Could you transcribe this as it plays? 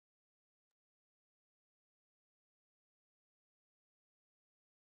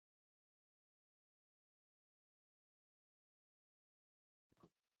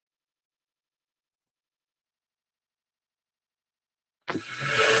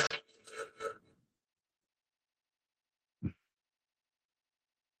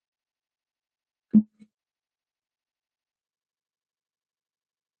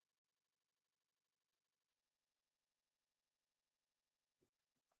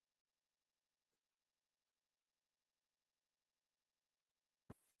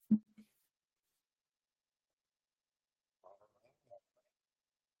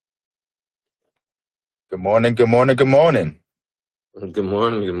Good morning, good morning, good morning. Good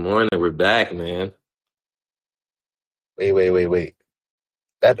morning, good morning. We're back, man. Wait.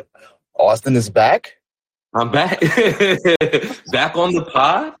 That Austin is back? I'm back. Back on the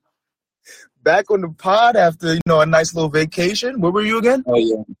pod? Back on the pod after, a nice little vacation. Where were you again? Oh,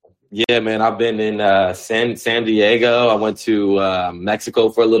 yeah. Yeah, man. I've been in San Diego. I went to Mexico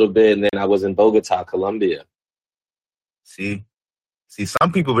for a little bit, and then I was in Bogota, Colombia. See,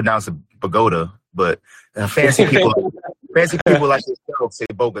 some people pronounce it Bogota, but fancy people like yourself say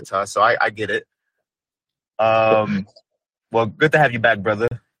Bogota, so I get it. Well, good to have you back, brother.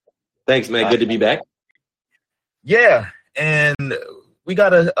 Thanks, man. Good to be back. Yeah, and we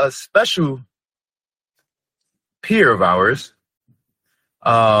got a special peer of ours,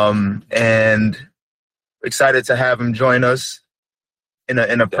 and excited to have him join us in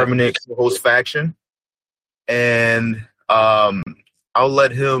a permanent host faction. And I'll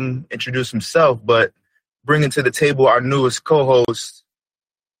let him introduce himself, but bringing to the table our newest co-host,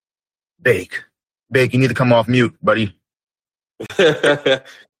 Bake. Bake, you need to come off mute, buddy. Push the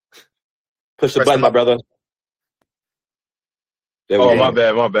button, my brother. My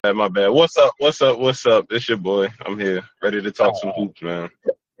bad. What's up? It's your boy. I'm here, ready to talk some hoops, man.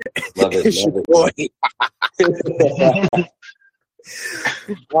 Love it.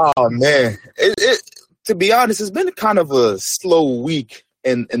 Oh, man. To be honest, it's been kind of a slow week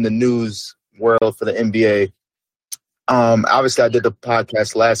in the news world for the NBA. Obviously, I did the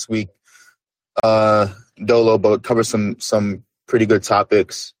podcast last week, Dolo, but covered some pretty good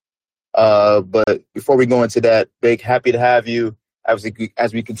topics. But before we go into that, Big, happy to have you. As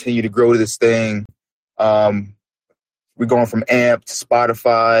we continue to grow this thing, we're going from AMP to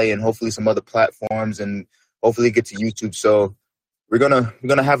Spotify and hopefully some other platforms, and hopefully get to YouTube. So we're gonna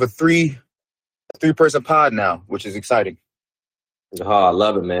have a three-person pod now, which is exciting. Oh, I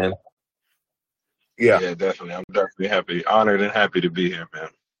love it, man. Yeah, definitely. I'm definitely happy, honored, and happy to be here, man.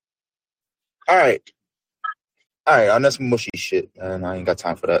 All right. On that mushy shit, man. I ain't got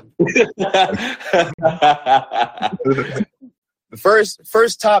time for that. The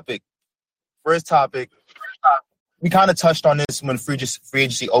first topic. We kind of touched on this when free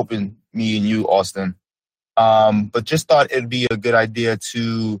agency opened, me and you, Austin. But just thought it'd be a good idea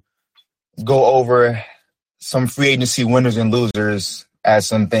to go over some free agency winners and losers as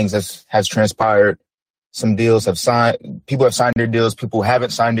some things has transpired. Some deals have signed. People have signed their deals. People haven't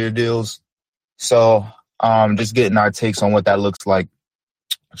signed their deals. So just getting our takes on what that looks like.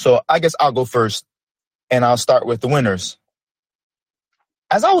 So I guess I'll go first, and I'll start with the winners.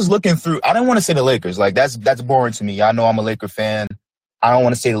 As I was looking through, I didn't want to say the Lakers. Like, that's boring to me. I know I'm a Laker fan. I don't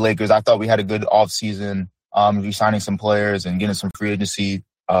want to say the Lakers. I thought we had a good offseason, re-signing some players and getting some free agency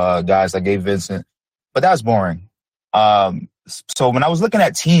guys like Gabe Vincent. But that's boring. So when I was looking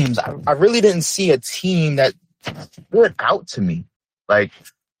at teams, I really didn't see a team that stood out to me. Like,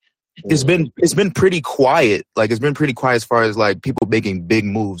 it's been pretty quiet. Like, it's been pretty quiet as far as, like, people making big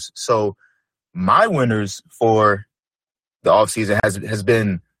moves. So my winners for the offseason has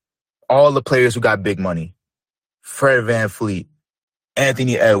been all the players who got big money. Fred VanVleet,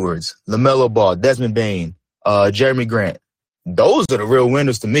 Anthony Edwards, LaMelo Ball, Desmond Bane, Jeremy Grant. Those are the real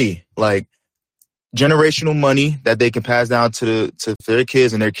winners to me. Like, generational money that they can pass down to their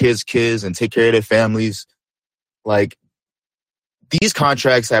kids and their kids' kids and take care of their families. Like, these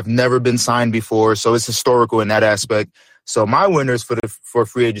contracts have never been signed before, so it's historical in that aspect. So my winners for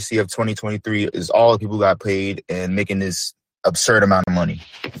free agency of 2023 is all the people who got paid and making this absurd amount of money.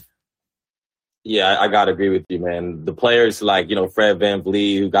 Yeah, I gotta agree with you, man. The players like, Fred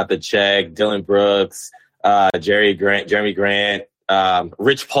VanVleet, who got the check, Dylan Brooks, Jeremy Grant,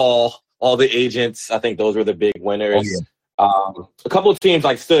 Rich Paul, all the agents. I think those were the big winners. Oh, yeah. A couple of teams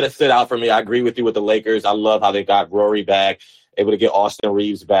stood out for me. I agree with you with the Lakers. I love how they got Rory back, able to get Austin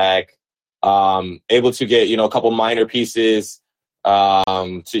Reeves back. Able to get, a couple minor pieces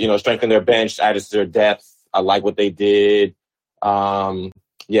to, strengthen their bench, add to their depth. I like what they did.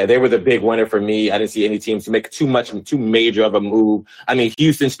 They were the big winner for me. I didn't see any teams to make too major of a move. I mean,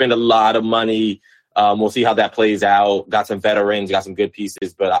 Houston spent a lot of money. We'll see how that plays out. Got some veterans, got some good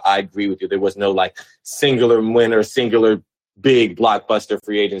pieces, but I agree with you. There was no singular winner, singular big blockbuster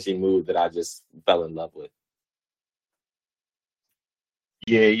free agency move that I just fell in love with.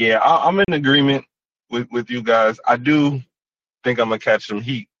 Yeah. I'm in agreement with you guys. I do think I'm going to catch some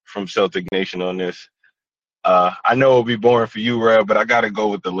heat from Celtic Nation on this. I know it'll be boring for you, Rev, but I got to go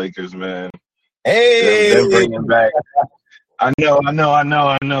with the Lakers, man. Hey! Them bringing back. I know,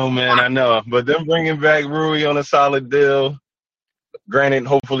 man. I know. But them bringing back Rui on a solid deal. Granted,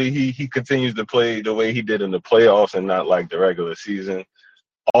 hopefully he continues to play the way he did in the playoffs and not like the regular season.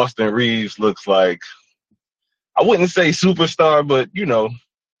 Austin Reeves looks like I wouldn't say superstar, but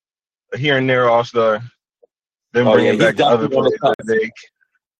a here and there all-star. Then bringing back the other players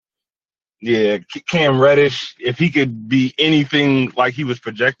that Cam Reddish, if he could be anything like he was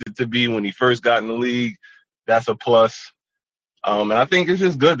projected to be when he first got in the league, that's a plus. And I think it's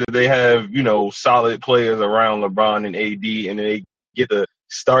just good that they have, solid players around LeBron and AD, and they get to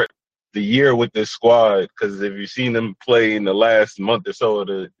start the year with this squad. Because if you've seen them play in the last month or so of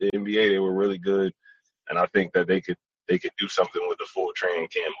the NBA, they were really good. And I think that they could do something with the full training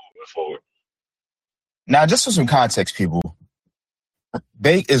camp moving forward. Now, just for some context, people,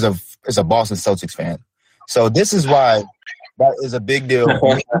 Bake is a Boston Celtics fan. So this is why that is a big deal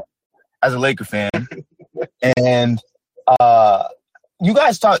for me as a Laker fan. And you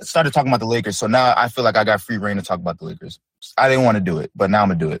guys started talking about the Lakers, so now I feel like I got free reign to talk about the Lakers. I didn't want to do it, but now I'm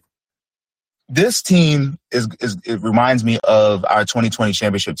going to do it. This team it reminds me of our 2020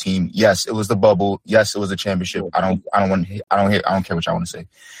 championship team. Yes, it was the bubble. Yes, it was a championship. I don't care what y'all want to say.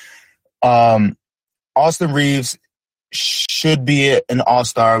 Austin Reeves should be an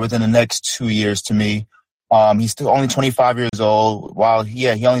all-star within the next 2 years to me. He's still only 25 years old. While he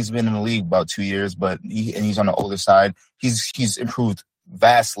only's been in the league about 2 years, but he's on the older side. He's improved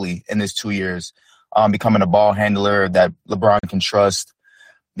vastly in his 2 years, becoming a ball handler that LeBron can trust.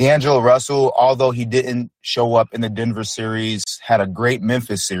 D'Angelo Russell, although he didn't show up in the Denver series, had a great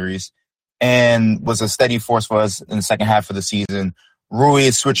Memphis series and was a steady force for us in the second half of the season. Rui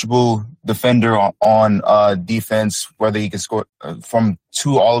is switchable defender on defense, whether he can score from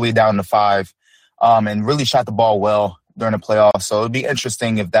 2 all the way down to 5, and really shot the ball well during the playoffs. So it'd be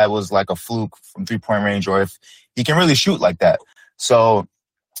interesting if that was like a fluke from 3-point range or if he can really shoot like that. So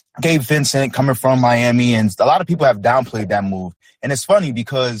Gabe Vincent coming from Miami, and a lot of people have downplayed that move. And it's funny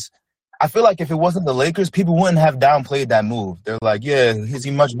because I feel like if it wasn't the Lakers, people wouldn't have downplayed that move. They're like, yeah, is he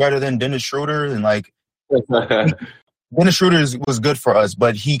much better than Dennis Schroeder? And like, Dennis Schroeder was good for us,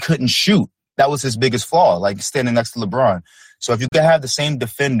 but he couldn't shoot. That was his biggest flaw, like standing next to LeBron. So if you could have the same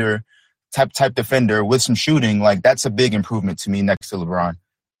defender, type defender with some shooting, like that's a big improvement to me next to LeBron.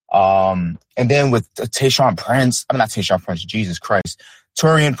 And then with Tayshaun Prince, Jesus Christ.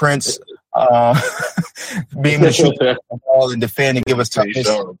 Taurean Prince, being able to shoot the ball and defend and give us toughness.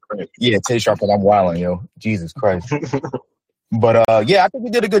 Yeah, Tayshaun Prince, I'm wilding, yo. Jesus Christ. But, I think we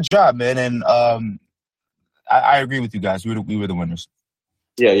did a good job, man. And I agree with you guys. We were the winners.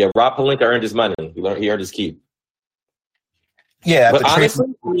 Yeah. Rob Pelinka earned his money. He earned his keep. Yeah, but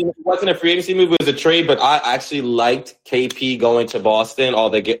honestly, it wasn't a free agency move; it was a trade. But I actually liked KP going to Boston.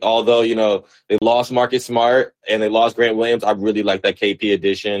 Although they lost Marcus Smart and they lost Grant Williams, I really like that KP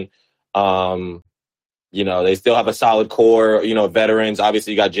addition. They still have a solid core. Veterans.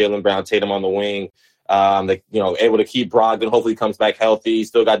 Obviously, you got Jaylen Brown, Tatum on the wing. Able to keep Brogdon. Hopefully, comes back healthy. You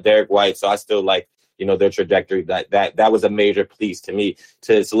still got Derek White, so I still like their trajectory. That was a major piece to me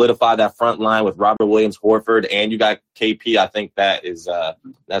to solidify that front line with Robert Williams, Horford, and you got KP. I think that is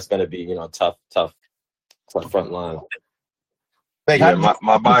that's going to be tough front line. Yeah,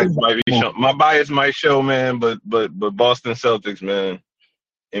 my bias might show, man, but Boston Celtics, man,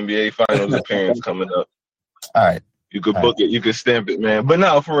 NBA Finals appearance coming up. All right, you could book it, you could stamp it, man. But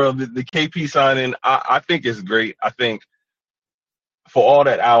no, for real, the KP signing, I think it's great. I think for all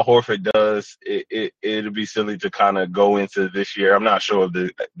that Al Horford does, it'll be silly to kind of go into this year. I'm not sure of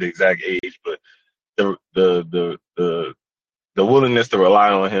the exact age, but the willingness to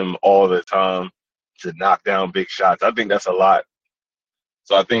rely on him all the time to knock down big shots, I think that's a lot.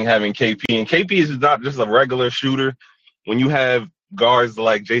 So I think having KP, and KP is not just a regular shooter. When you have guards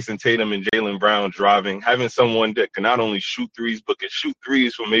like Jason Tatum and Jaylen Brown driving, having someone that can not only shoot threes, but can shoot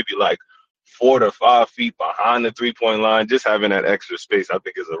threes from maybe like 4 to 5 feet behind the 3-point line, just having that extra space, I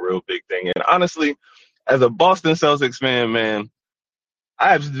think is a real big thing. And honestly, as a Boston Celtics fan, man,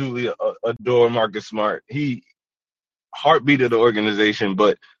 I absolutely adore Marcus Smart. He heartbeat of the organization,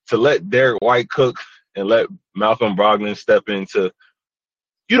 but to let Derek White cook and let Malcolm Brogdon step into,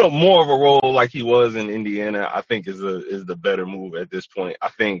 more of a role like he was in Indiana, I think is the better move at this point. I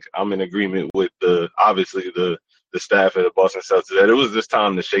think I'm in agreement with the staff at the Boston Celtics that it was just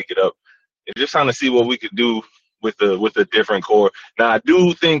time to shake it up. And just trying to see what we could do with a different core. Now, I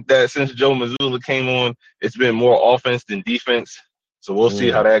do think that since Joe Mazzulla came on, it's been more offense than defense. So we'll see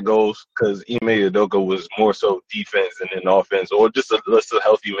how that goes, because Ime Udoka was more so defense and then offense, or just a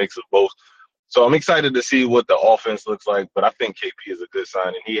healthy mix of both. So I'm excited to see what the offense looks like, but I think KP is a good sign,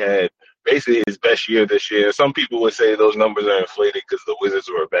 and he had basically his best year this year. Some people would say those numbers are inflated because the Wizards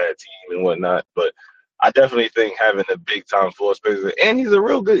were a bad team and whatnot, but I definitely think having a big-time floor spacer, and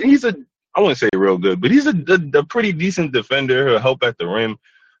I wouldn't say real good, but he's a pretty decent defender. He'll help at the rim.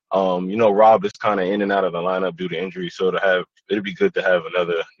 Rob is kind of in and out of the lineup due to injury, so it'd be good to have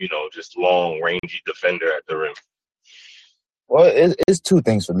another, just long, rangy defender at the rim. Well, it's two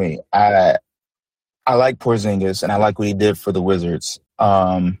things for me. I like Porzingis, and I like what he did for the Wizards.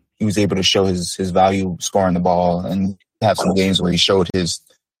 He was able to show his value scoring the ball and have some games where he showed his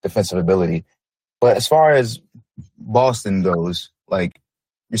defensive ability. But as far as Boston goes, like,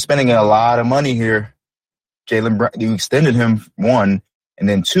 you're spending a lot of money here. Jaylen Brown, you extended him, one, and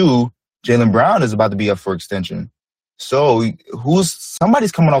then two, Jaylen Brown is about to be up for extension. So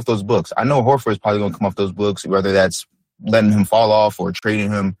somebody's coming off those books. I know Horford is probably going to come off those books, whether that's letting him fall off or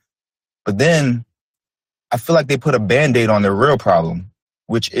trading him. But then I feel like they put a Band-Aid on their real problem,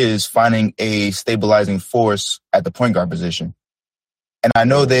 which is finding a stabilizing force at the point guard position. And I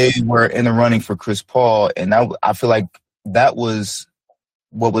know they were in the running for Chris Paul, and I feel like that was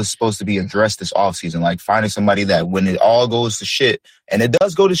what was supposed to be addressed this offseason, like finding somebody that when it all goes to shit, and it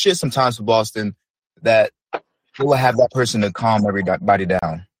does go to shit sometimes for Boston, that will have that person to calm everybody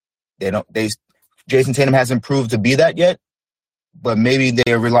down. Jason Tatum hasn't proved to be that yet, but maybe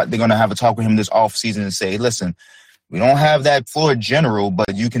they're going to have a talk with him this offseason and say, listen, we don't have that floor general,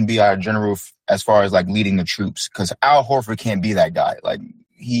 but you can be our general as far as like leading the troops, because Al Horford can't be that guy. Like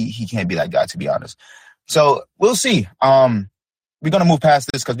he can't be that guy, to be honest. So we'll see. We're going to move past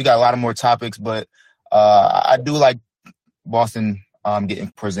this because we got a lot of more topics, but I do like Boston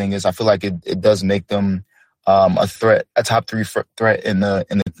getting Porzingis. I feel like it does make them a threat, a top three threat in the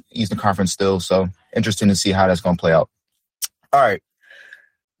Eastern Conference still. So interesting to see how that's going to play out. All right.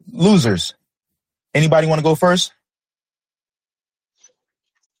 Losers. Anybody want to go first?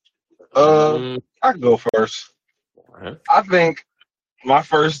 I can go first. I think my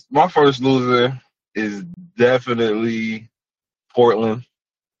first loser is definitely Portland.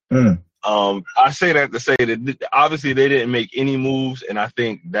 I say that to say that obviously they didn't make any moves, and I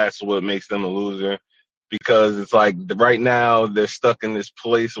think that's what makes them a loser, because it's like right now they're stuck in this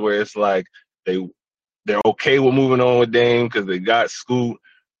place where it's like they're okay with moving on with Dame because they got Scoot,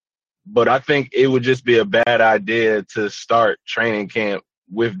 but I think it would just be a bad idea to start training camp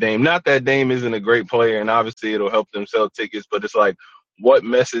with Dame. Not that Dame isn't a great player, and obviously it'll help them sell tickets, but it's like, what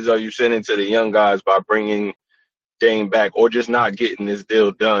message are you sending to the young guys by bringing Dame back or just not getting this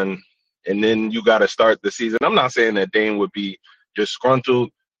deal done? And then you got to start the season. I'm not saying that Dame would be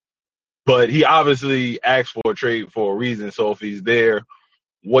disgruntled, but he obviously asked for a trade for a reason. So if he's there,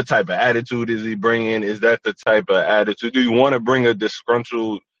 what type of attitude is he bringing? Is that the type of attitude? Do you want to bring a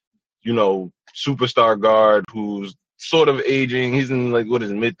disgruntled, superstar guard who's sort of aging? He's in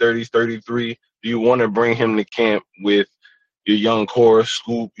mid-30s, 33. Do you want to bring him to camp with your young core,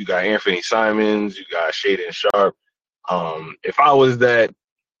 Scoop? You got Anthony Simons. You got Shaedon Sharpe. If I was that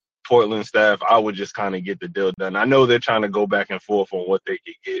Portland staff, I would just kind of get the deal done. I know they're trying to go back and forth on what they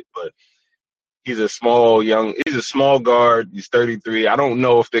could get, but he's a small guard. He's 33. I don't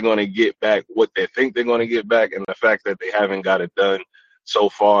know if they're going to get back what they think they're going to get back, and the fact that they haven't got it done so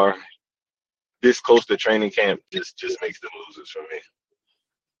far this close to training camp just makes them losers for me.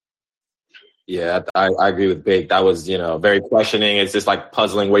 Yeah, I agree with Big. That was, very questioning. It's just like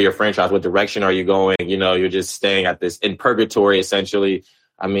puzzling where your franchise, what direction are you going? You're just staying at this in purgatory, essentially.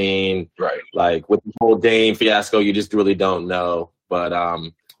 I mean, right. Like with the whole Dame fiasco, you just really don't know. But,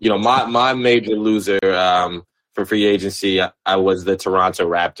 my major loser for free agency, I was the Toronto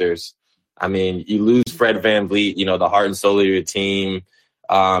Raptors. I mean, you lose Fred VanVleet, the heart and soul of your team.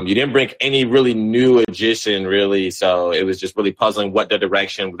 You didn't bring any really new addition, really. So it was just really puzzling what the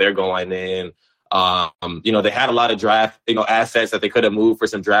direction they're going in. They had a lot of draft, assets that they could have moved for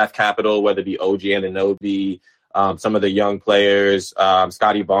some draft capital, whether it be OG Anunoby, some of the young players,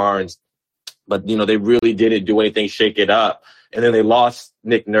 Scotty Barnes. But, they really didn't do anything, shake it up. And then they lost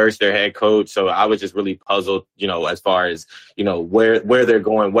Nick Nurse, their head coach. So I was just really puzzled, as far as, where they're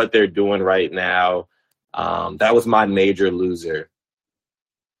going, what they're doing right now. That was my major loser.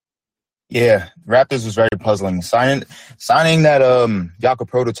 Yeah, Raptors was very puzzling. Signing that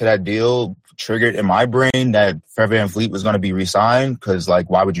Jakob Poeltl to that deal triggered in my brain that Fred VanVleet was going to be re-signed, because,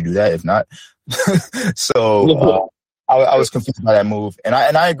 why would you do that if not? So I was confused by that move, and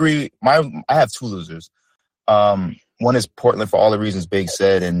I agree. I have two losers. One is Portland for all the reasons Big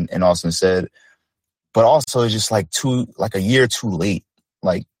said and Austin said, but also it's just a year too late.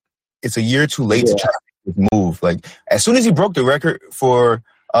 Like, it's a year too late to try to move. Like, as soon as he broke the record for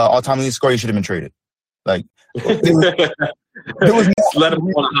all-time leading scorer, he should have been traded. Like, there was let him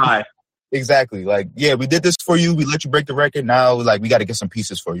on high. Exactly. Like, yeah, we did this for you. We let you break the record. Now, like, we got to get some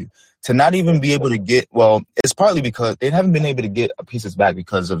pieces for you. To not even be able to get, well, it's partly because they haven't been able to get pieces back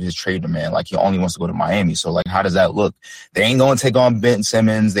because of his trade demand. Like, he only wants to go to Miami. So, like, how does that look? They ain't going to take on Ben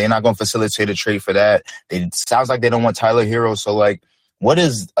Simmons. They're not going to facilitate a trade for that. It sounds like they don't want Tyler Hero. So, like, what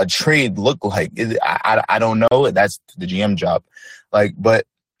does a trade look like? I don't know. That's the GM job. Like, but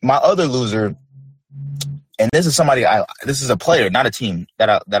my other loser, and this is somebody this is a player, not a team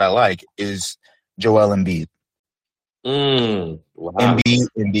that I like, is Joel Embiid. Wow.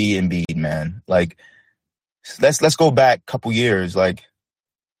 Embiid, man. Like, let's go back a couple years. Like,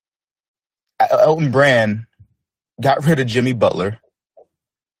 Elton Brand got rid of Jimmy Butler,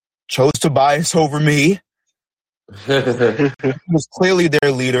 chose Tobias over me. He was clearly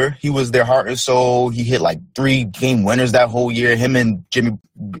their leader. He was their heart and soul. He hit like 3 game winners that whole year. Him and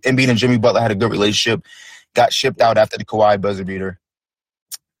Embiid and Jimmy Butler had a good relationship. Got shipped out after the Kawhi buzzer beater.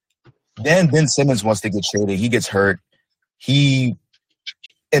 Then Ben Simmons wants to get traded. He gets hurt. In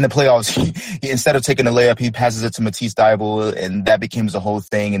the playoffs, he instead of taking the layup, he passes it to Matisse Thybulle, and that becomes the whole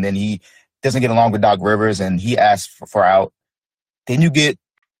thing. And then he doesn't get along with Doc Rivers, and he asks for out. Then you get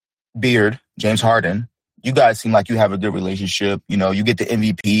Beard, James Harden. You guys seem like you have a good relationship. You know, you get the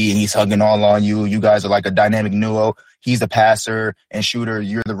MVP, and he's hugging all on you. You guys are like a dynamic duo. He's the passer and shooter.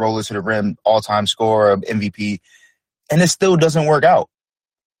 You're the roller to the rim, all-time scorer, MVP. And it still doesn't work out.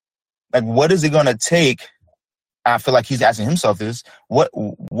 Like, what is it going to take? I feel like he's asking himself this.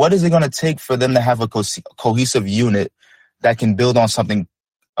 What is it going to take for them to have a cohesive unit that can build on something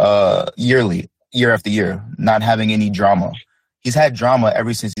yearly, year after year, not having any drama? He's had drama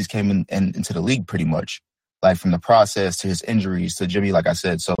ever since he's came into the league, pretty much. Like, from the process to his injuries to Jimmy, like I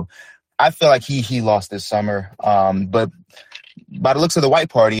said. So I feel like he lost this summer. But by the looks of the white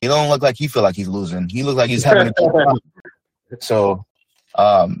party, it don't look like he feel like he's losing. He looks like he's having a good time. So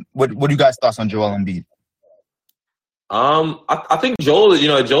what are you guys' thoughts on Joel Embiid? I think Joel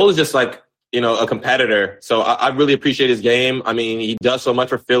is just like, a competitor. So I really appreciate his game. I mean, he does so much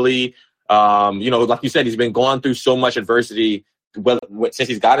for Philly. Like you said, he's been going through so much adversity since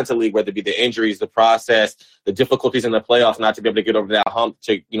he's got into the league, whether it be the injuries, the process, the difficulties in the playoffs, not to be able to get over that hump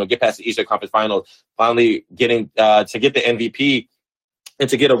to, get past the Eastern Conference Finals, finally getting to get the MVP and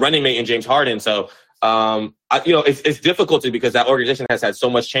to get a running mate in James Harden. So, it's difficult because that organization has had so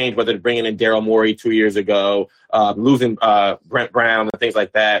much change, whether it's bringing in Daryl Morey 2 years ago, losing Brent Brown and things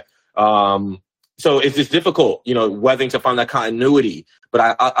like that. So it's just difficult, weathering to find that continuity.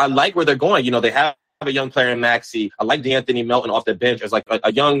 But I like where they're going. They have a young player in Maxey. I like DeAnthony Melton off the bench as like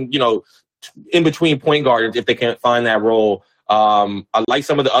a young, in-between point guard if they can't find that role. I like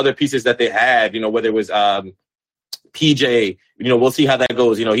some of the other pieces that they have, whether it was PJ, we'll see how that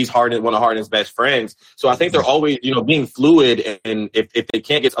goes. He's one of Harden's best friends. So I think they're always, being fluid. And if they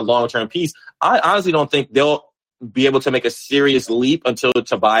can't get a long-term piece, I honestly don't think they'll be able to make a serious leap until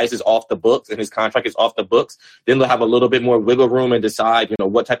Tobias is off the books and his contract is off the books. Then they'll have a little bit more wiggle room and decide,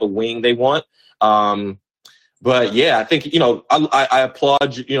 what type of wing they want. But yeah, I think, I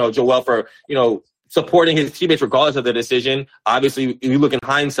applaud, Joel for, supporting his teammates regardless of the decision. Obviously, if you look in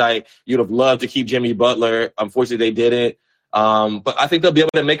hindsight, you'd have loved to keep Jimmy Butler. Unfortunately, they didn't. But I think they'll be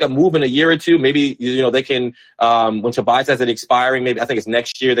able to make a move in a year or two. Maybe, they can, when Tobias has it expiring, maybe I think it's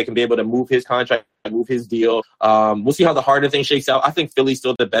next year, they can be able to move his contract, move his deal. We'll see how the Harden thing shakes out. I think Philly's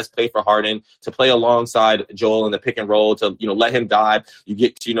still the best play for Harden to play alongside Joel in the pick and roll, to, let him dive. You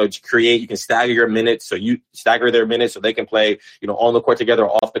get to, to create, you can stagger your minutes. So you stagger their minutes so they can play, on the court together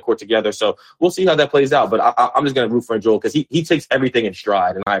or off the court together. So we'll see how that plays out. But I'm just going to root for Joel because he takes everything in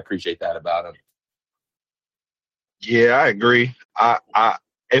stride, and I appreciate that about him. Yeah, I agree.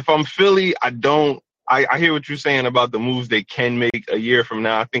 If I'm Philly, I hear what you're saying about the moves they can make a year from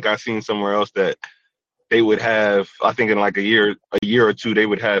now. I think I've seen somewhere else that they would have, I think in like a year or two, they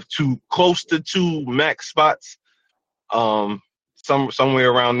would have close to 2 max spots, somewhere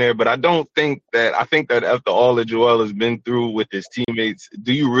around there. But I think that after all that Joel has been through with his teammates,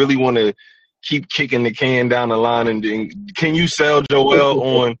 do you really want to keep kicking the can down the line? And can you sell Joel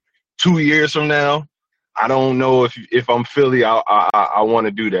on 2 years from now? I don't know if I'm Philly, I want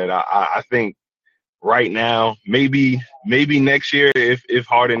to do that. I think right now, maybe next year if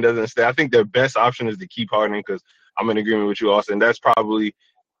Harden doesn't stay. I think their best option is to keep Harden because I'm in agreement with you, Austin. That's probably,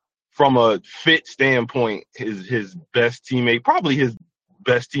 from a fit standpoint, his best teammate, probably his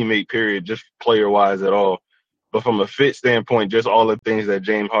best teammate, period, just player-wise at all. But from a fit standpoint, just all the things that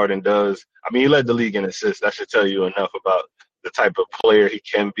James Harden does. I mean, he led the league in assists. That should tell you enough about the type of player he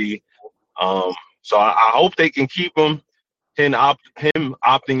can be. So I hope they can keep him. him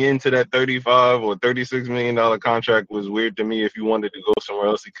opting into that $35 or $36 million contract was weird to me. If you wanted to go somewhere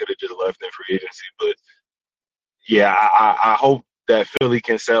else, he could have just left in free agency. But yeah, I hope that Philly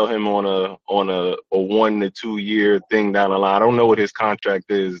can sell him on a 1 to 2 year thing down the line. I don't know what his contract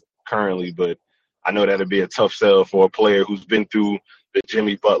is currently, but I know that'd be a tough sell for a player who's been through the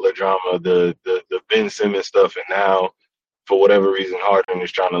Jimmy Butler drama, the Ben Simmons stuff, and now for whatever reason Harden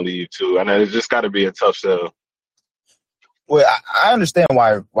is trying to leave too. And it's just got to be a tough sell. Well, I understand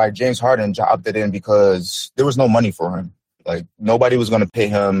why James Harden opted in, because there was no money for him. Like, nobody was going to pay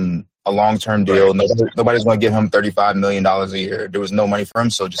him a long-term deal. Right. Nobody's going to give him $35 million a year. There was no money for him,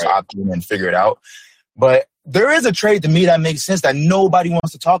 so just opt in and figure it out. But there is a trade to me that makes sense that nobody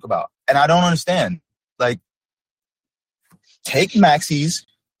wants to talk about, and I don't understand. Like, take Maxi's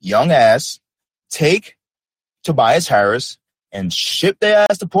young ass, take Tobias Harris, and ship their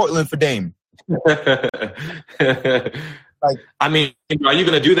ass to Portland for Dame. Like, I mean, are you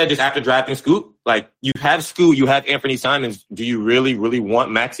going to do that just after drafting Scoot? Like, you have Scoot, you have Anthony Simons. Do you really, really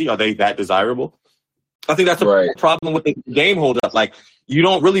want Maxey? Are they that desirable? I think that's the problem with the game holdup. Like, you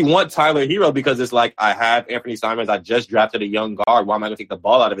don't really want Tyler Hero because it's like, I have Anthony Simons. I just drafted a young guard. Why am I going to take the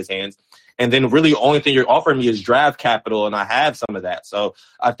ball out of his hands? And then really the only thing you're offering me is draft capital, and I have some of that. So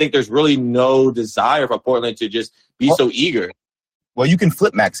I think there's really no desire for Portland to just be so eager. Well, you can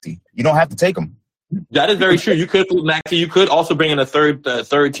flip Maxey. You don't have to take him. That is very true. You could flip Maxey. You could also bring in a third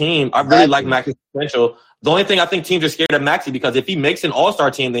team. I really like Maxey's potential. The only thing I think teams are scared of Maxey because if he makes an all-star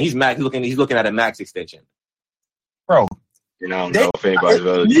team, then he's looking at a max extension. Bro, I don't know if anybody's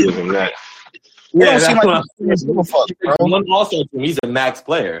going to give him that. Yeah, that's what one all-star team. He's a max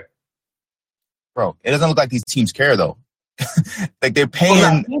player. Bro, it doesn't look like these teams care though. Like, they're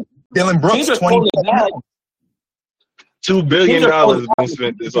paying Dylan Brooks $20 $2 billion has been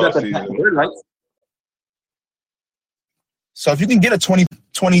spent this offseason. So if you can get a 22,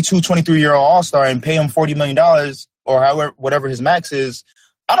 23-year-old all-star and pay him $40 million or however, whatever his max is,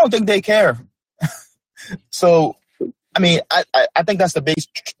 I don't think they care. So, I mean, I think that's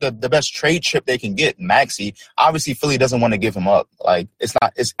the best trade chip they can get, Maxey. Obviously, Philly doesn't want to give him up. Like,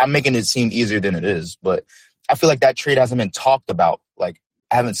 I'm making it seem easier than it is, but I feel like that trade hasn't been talked about. Like,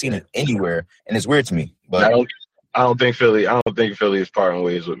 I haven't seen it anywhere, and it's weird to me. But I don't think Philly is parting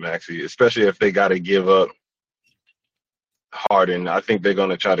ways with Maxey, especially if they got to give up Harden. I think they're going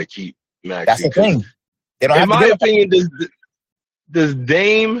to try to keep Maxey. That's the thing. They don't in my opinion, does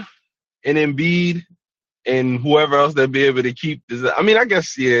Dame and Embiid and whoever else they'll be able to keep this? I mean, I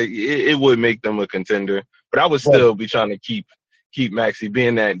guess it would make them a contender, but I would still be trying to keep Maxey,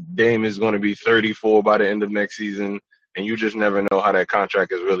 being that Dame is going to be 34 by the end of next season, and you just never know how that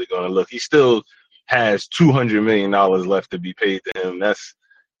contract is really going to look. He still has $200 million left to be paid to him. That's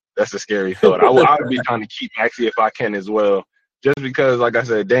a scary thought. I would be trying to keep Maxey if I can as well, just because, like I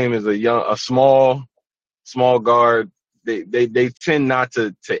said, Dame is a small guard. They tend not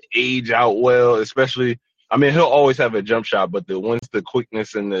to age out well, especially. I mean, he'll always have a jump shot, but once the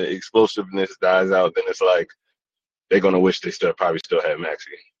quickness and the explosiveness dies out, then it's like they're gonna wish they probably still had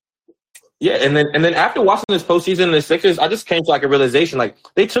Maxey. Yeah, and then after watching this postseason in the Sixers, I just came to like a realization. Like,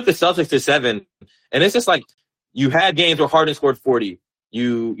 they took the Celtics to 7, and it's just like you had games where Harden scored 40.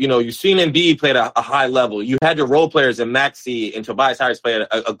 You've seen Embiid play at a high level. You had your role players in Maxey and Tobias Harris play at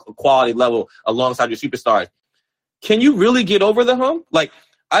a quality level alongside your superstars. Can you really get over the hump? Like,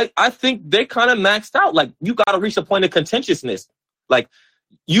 I think they kind of maxed out. Like, you got to reach a point of contentiousness. Like,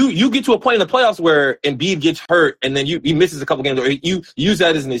 you get to a point in the playoffs where Embiid gets hurt and then he misses a couple games, or you use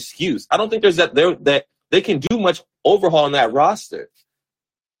that as an excuse. I don't think there's that they can do much overhaul in that roster.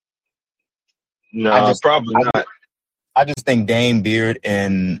 No, probably not. I just think Dame, Beard,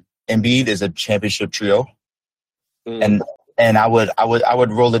 and Embiid is a championship trio, and I would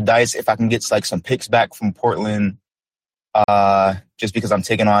roll the dice if I can get like some picks back from Portland, just because I'm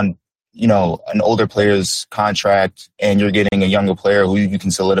taking on an older player's contract, and you're getting a younger player who you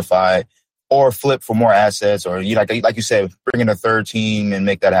can solidify, or flip for more assets, or like you said, bring in a third team and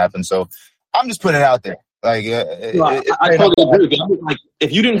make that happen. So I'm just putting it out there. Like, I totally agree with you. Like,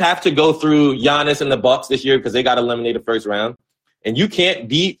 if you didn't have to go through Giannis and the Bucks this year because they got eliminated first round, and you can't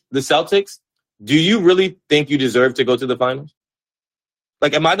beat the Celtics, do you really think you deserve to go to the finals?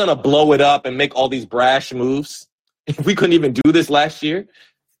 Like, am I going to blow it up and make all these brash moves if we couldn't even do this last year?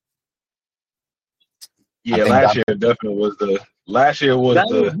 Yeah, last year definitely was the. Last year was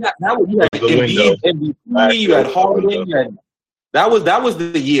the window. You had Harden. That was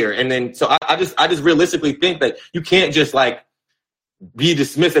the year, and then so I just realistically think that you can't just like be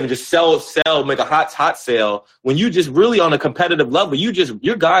dismissive and just sell, make a hot sale when you just really on a competitive level.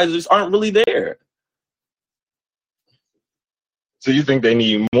 Your guys just aren't really there. So you think they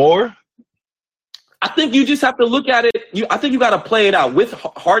need more? I think you just have to look at it. I think you got to play it out. With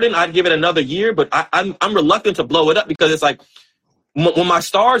Harden, I'd give it another year, but I'm reluctant to blow it up because it's like when my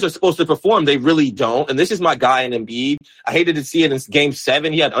stars are supposed to perform, they really don't. And this is my guy in Embiid. I hated to see it in Game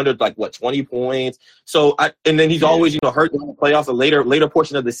 7. He had under 20 points. So and then he's always hurt in the playoffs, a later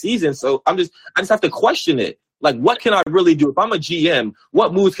portion of the season. So I just have to question it. Like, what can I really do? If I'm a GM,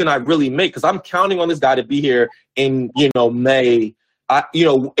 what moves can I really make? Because I'm counting on this guy to be here in May.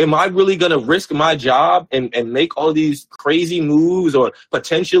 Am I really going to risk my job and make all these crazy moves or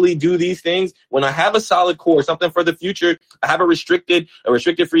potentially do these things when I have a solid core, something for the future? I have a restricted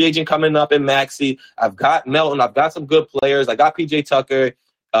free agent coming up in Maxey. I've got Melton. I've got some good players. I got PJ Tucker.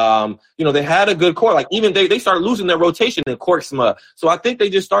 They had a good core. Like, even they started losing their rotation in Korkmaz. So I think they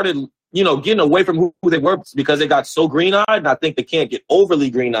just started, getting away from who they were because they got so green-eyed. And I think they can't get overly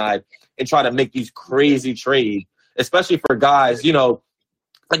green-eyed and try to make these crazy trades, especially for guys,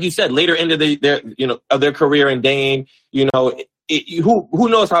 like you said, later into their career in Dame, who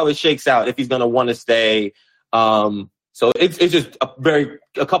knows how it shakes out if he's going to want to stay. So it's just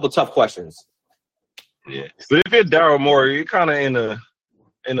a couple tough questions. Yeah. So if you're Daryl Morey, you're kind of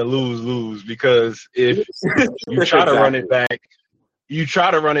in a lose-lose because if you try to run it back,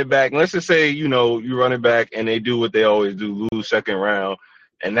 and let's just say, you run it back and they do what they always do, lose second round,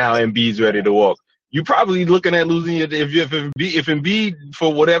 and now Embiid's ready to walk. You're probably looking at losing it if Embiid,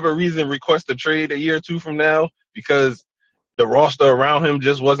 for whatever reason, requests a trade a year or two from now because the roster around him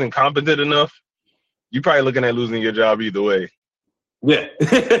just wasn't competent enough. You're probably looking at losing your job either way. Yeah,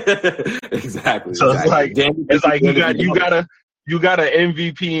 exactly. So it's like you got an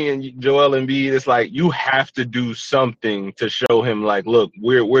MVP and Joel Embiid. It's like you have to do something to show him, like, look,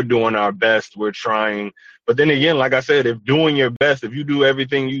 we're doing our best, we're trying. But then again, like I said, if doing your best, if you do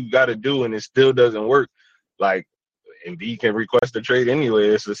everything you got to do and it still doesn't work, like, Embiid can request a trade anyway.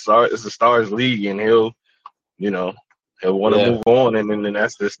 It's a stars league, and he'll want to move on, and then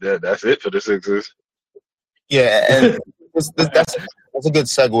that's that's it for the Sixers. Yeah, and that's a good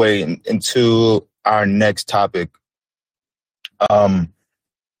segue into our next topic.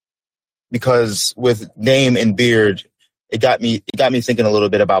 Because with Dame and Beard, it got me thinking a little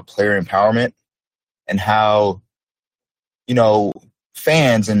bit about player empowerment and how,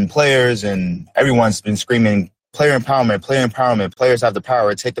 fans and players and everyone's been screaming player empowerment, players have the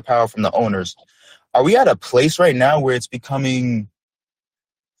power, take the power from the owners. Are we at a place right now where it's becoming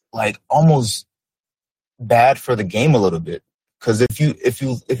like almost bad for the game a little bit? Because if you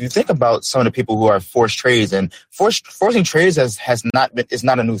think about some of the people who are forced trades, and forcing trades is not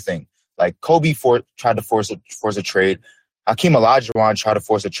a new thing. Like Kobe tried to force a trade, Hakeem Olajuwon tried to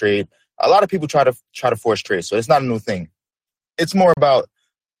force a trade. A lot of people try to force trades, so it's not a new thing. It's more about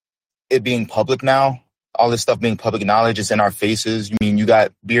it being public now. All this stuff being public knowledge, it's in our faces. You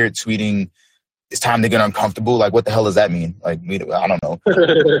got Beard tweeting, "It's time to get uncomfortable." Like, what the hell does that mean? Like, I don't know.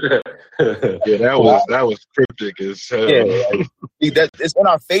 Yeah, that was cryptic as hell. Yeah, it's in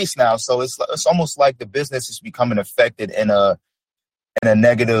our face now, so it's almost like the business is becoming affected in a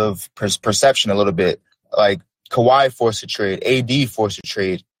negative perception a little bit. Like Kawhi forced a trade, AD forced a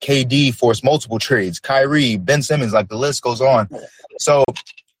trade, KD forced multiple trades, Kyrie, Ben Simmons, like the list goes on. So,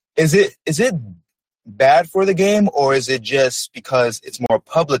 is it bad for the game, or is it just because it's more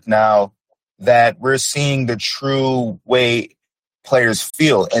public now that we're seeing the true way players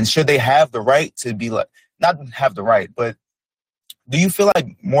feel? And should they have the right to be like, not have the right, but do you feel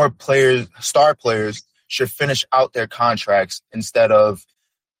like more players, star players, should finish out their contracts instead of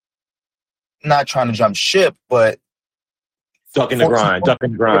not trying to jump ship, but ducking the grind,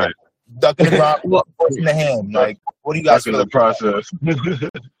 forcing the hand? Like, what do you guys feel? The process.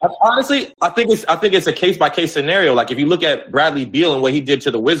 Honestly, I think it's a case by case scenario. Like, if you look at Bradley Beal and what he did to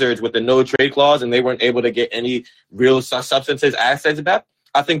the Wizards with the no trade clause, and they weren't able to get any real substances, assets back,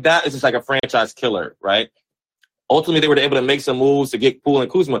 I think that is just like a franchise killer, right? Ultimately, they were able to make some moves to get Poole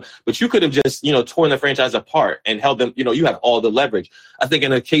and Kuzma, but you could have just, torn the franchise apart and held them. You have all the leverage. I think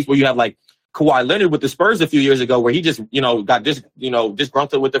in a case where you have like Kawhi Leonard with the Spurs a few years ago, where he just, got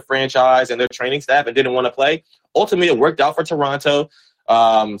disgruntled with the franchise and their training staff and didn't want to play. Ultimately, it worked out for Toronto.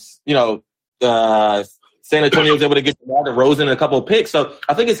 San Antonio was able to get DeMar DeRozan and a couple of picks. So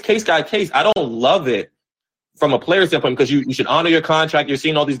I think it's case by case. I don't love it from a player standpoint because you should honor your contract. You're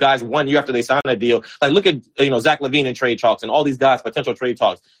seeing all these guys 1 year after they sign a deal. Like, look at Zach LaVine in trade talks and all these guys, potential trade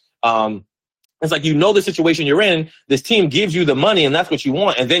talks. It's like, the situation you're in, this team gives you the money and that's what you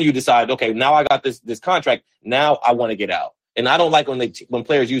want. And then you decide, okay, now I got this contract. Now I want to get out. And I don't like when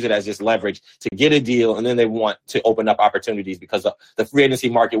players use it as just leverage to get a deal, and then they want to open up opportunities because the free agency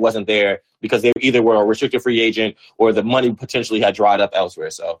market wasn't there because they either were a restricted free agent or the money potentially had dried up elsewhere.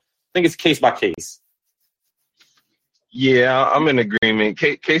 So I think it's case by case. Yeah, I'm in agreement.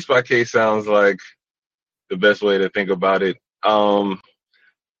 Case by case sounds like the best way to think about it.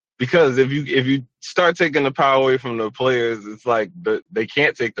 Because if you start taking the power away from the players, it's like they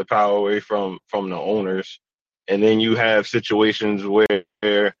can't take the power away from the owners. And then you have situations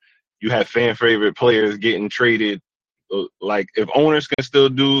where you have fan favorite players getting traded. Like if owners can still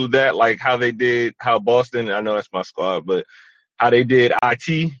do that, like how Boston, I know that's my squad, but how they did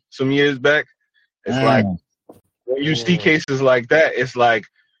IT some years back, it's like when you see cases like that, it's like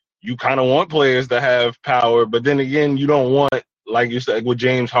you kind of want players to have power, but then again, you don't want, like you said with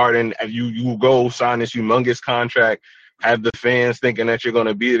James Harden, you go sign this humongous contract, have the fans thinking that you're going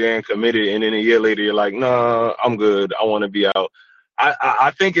to be there and committed, and then a year later you're like, nah, I'm good, I want to be out.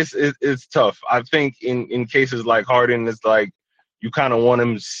 I think it's tough. I think in cases like Harden, it's like you kind of want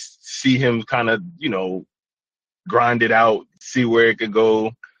him, see him kind of, grind it out, see where it could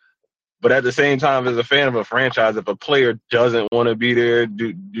go. But at the same time, as a fan of a franchise, if a player doesn't want to be there,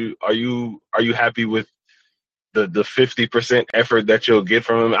 are you happy with the 50% effort that you'll get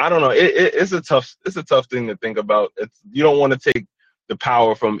from him? I don't know. It's a tough thing to think about. You don't want to take the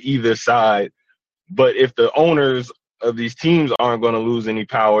power from either side, but if the owners of these teams aren't going to lose any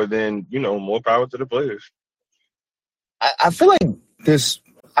power, then more power to the players. I feel like this.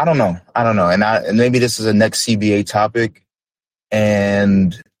 I don't know, and maybe this is a next CBA topic,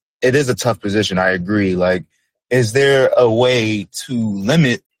 and it is a tough position. I agree. Like, is there a way to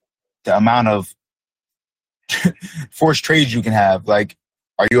limit the amount of forced trades you can have? Like,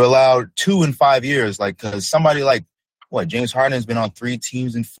 are you allowed 2 in 5 years? Like, because somebody like James Harden has been on 3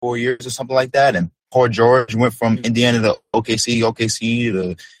 teams in 4 years or something like that, and Paul George went from Indiana to OKC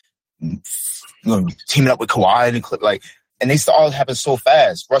to teaming up with Kawhi and they all happened so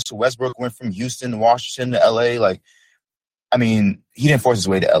fast. Russell Westbrook went from Houston to Washington to LA. Like, I mean, he didn't force his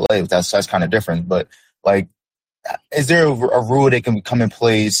way to LA. That's kind of different. But like, is there a rule that can come in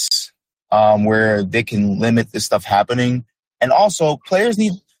place where they can limit this stuff happening? And also, players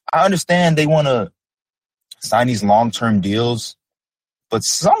I understand they want to sign these long-term deals, but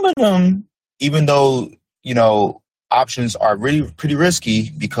some of them, even though, options are really pretty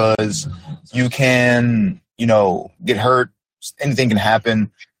risky because you can, get hurt, anything can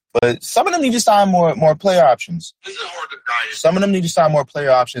happen. But some of them need to sign more player options. Some of them need to sign more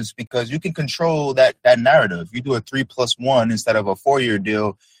player options because you can control that narrative. You do a 3+1 instead of a 4-year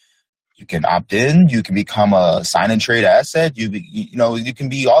deal. You can opt in. You can become a sign and trade asset. You can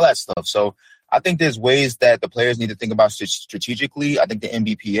be all that stuff. So I think there's ways that the players need to think about strategically. I think the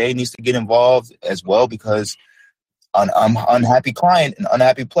NBPA needs to get involved as well because an unhappy client and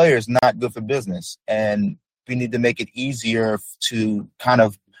unhappy player is not good for business. And we need to make it easier to kind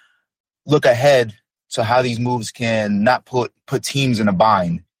of look ahead to how these moves can not put teams in a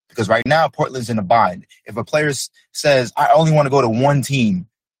bind. Because right now, Portland's in a bind. If a player says, I only want to go to one team,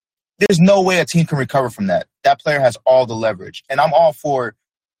 there's no way a team can recover from that. That player has all the leverage. And I'm all for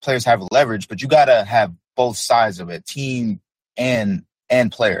players have leverage, but you got to have both sides of it, team and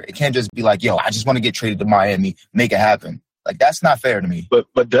player. It can't just be like, yo, I just want to get traded to Miami, make it happen. Like, that's not fair to me.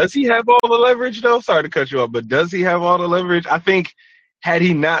 But does he have all the leverage, though? Sorry to cut you off, but does he have all the leverage? I think had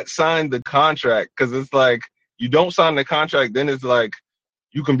he not signed the contract, because it's like you don't sign the contract, then it's like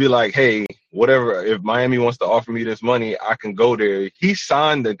you can be like, hey, whatever, if Miami wants to offer me this money, I can go there. He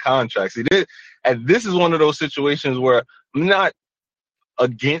signed the contract. See, and this is one of those situations where I'm not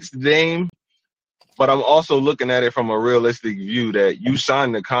against Dame, but I'm also looking at it from a realistic view that you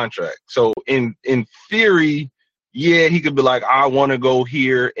signed the contract. So in theory, yeah, he could be like, I want to go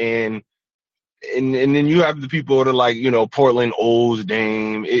here, and then you have the people that are like, Portland owes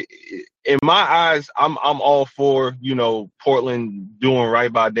Dame. In my eyes, I'm all for, Portland doing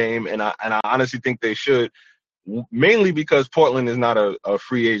right by Dame, and I honestly think they should, mainly because Portland is not a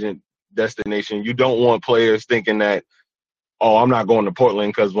free agent destination. You don't want players thinking that, oh, I'm not going to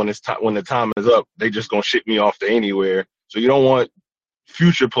Portland because when the time is up, they just gonna ship me off to anywhere. So you don't want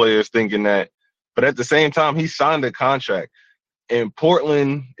future players thinking that. But at the same time, he signed a contract, and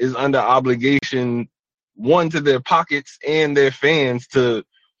Portland is under obligation, one, to their pockets and their fans to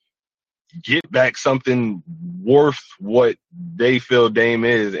get back something worth what they feel Dame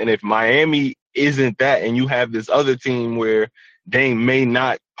is. And if Miami isn't that, and you have this other team where Dame may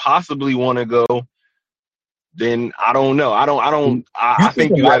not possibly want to go, then I don't know. I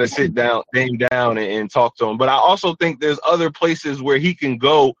think you got to sit Dame down and talk to him. But I also think there's other places where he can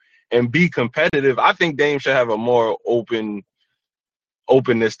go and be competitive, I think Dame should have a more openness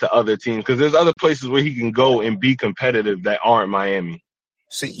to other teams, because there's other places where he can go and be competitive that aren't Miami.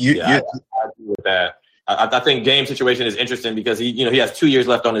 See, I agree with that. I think Dame's situation is interesting because he has 2 years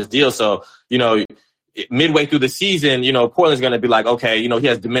left on his deal. So, midway through the season, Portland's going to be like, okay, he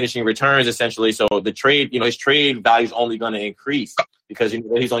has diminishing returns essentially. So the trade, his trade value is only going to increase because he's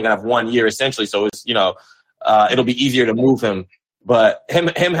only going to have 1 year essentially. So it's, it'll be easier to move him. But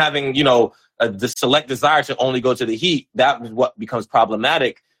him having, the select desire to only go to the Heat, that is what becomes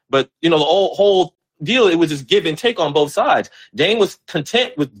problematic. But, the whole deal, it was just give and take on both sides. Dame was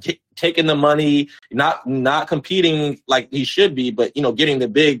content with taking the money, not competing like he should be, but, getting the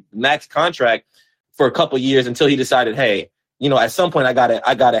big max contract for a couple years until he decided, hey, at some point I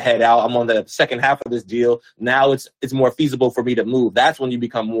gotta head out. I'm on the second half of this deal. Now it's more feasible for me to move. That's when you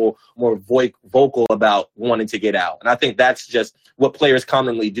become more vocal about wanting to get out. And I think that's just what players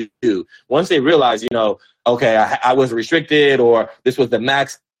commonly do. Once they realize, okay, I was restricted, or this was the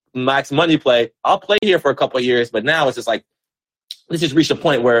max money play, I'll play here for a couple of years. But now it's just like, let's just reach a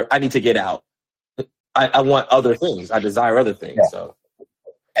point where I need to get out. I want other things. I desire other things. Yeah. So.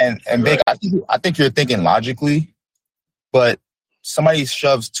 And Big, I think you're thinking logically, but somebody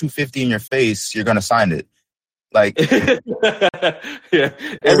shoves $250 in your face, you're gonna sign it. Like, yeah,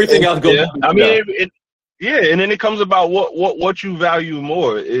 everything else goes. Yeah. I mean, and then it comes about what you value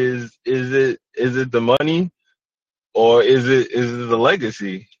more. Is it the money, or is it the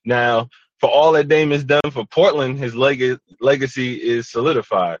legacy? Now, for all that Dame has done for Portland, his legacy is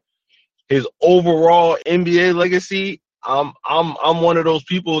solidified. His overall NBA legacy, I'm one of those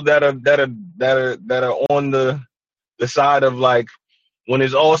people that are on the side of, like, when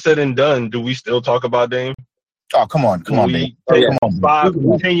it's all said and done, do we still talk about Dame? Oh, come on, Dame. Come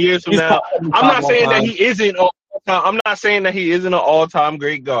on. 10 years from now, I'm not saying that he isn't. I'm not saying that he isn't an all-time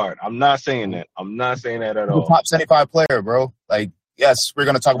great guard. I'm not saying that. I'm not saying that at all. Top 75 player, bro. Like, yes, we're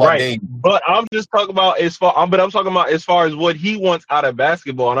gonna talk about Dame. But I'm just talking about I'm talking about as far as what he wants out of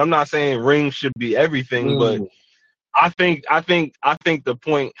basketball. And I'm not saying rings should be everything, but I think the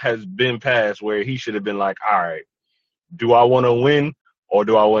point has been passed where he should have been like, all right, do I want to win or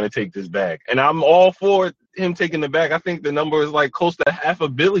do I want to take this bag? And I'm all for him taking the bag. I think the number is like close to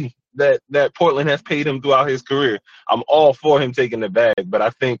 $500 million that Portland has paid him throughout his career. I'm all for him taking the bag, but I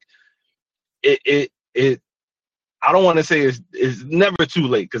think it I don't want to say it's never too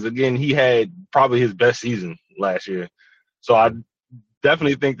late, because again, he had probably his best season last year. So I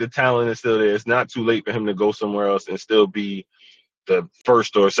definitely think the talent is still there. It's not too late for him to go somewhere else and still be the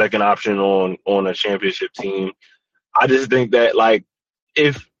first or second option on a championship team. I just think that, like,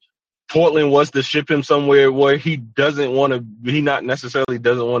 if Portland was to ship him somewhere where he not necessarily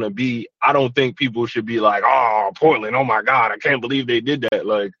doesn't want to be, I don't think people should be like, oh, Portland, oh my God, I can't believe they did that.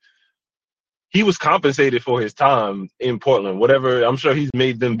 Like, he was compensated for his time in Portland. Whatever, I'm sure he's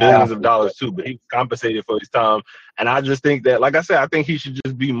made them billions of dollars too, but he was compensated for his time. And I just think that, like I said, I think he should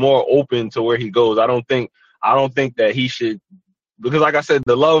just be more open to where he goes. I don't think that he should, because like I said,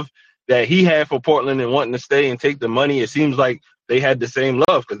 the love that he had for Portland and wanting to stay and take the money, it seems like they had the same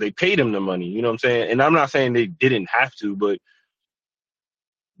love because they paid him the money. You know what I'm saying? And I'm not saying they didn't have to, but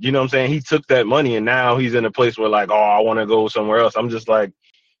you know what I'm saying? He took that money and now he's in a place where, like, oh, I want to go somewhere else. I'm just like,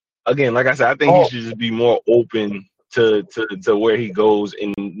 again, like I said, I think he should just be more open to where he goes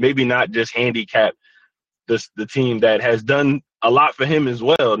and maybe not just handicap the team that has done a lot for him as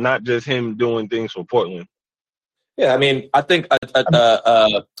well, not just him doing things for Portland. Yeah, I mean, I think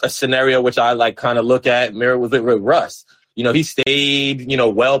a scenario which I like kind of look at, mirror with Russ. He stayed,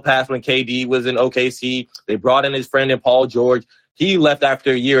 well past when KD was in OKC. They brought in his friend in Paul George. He left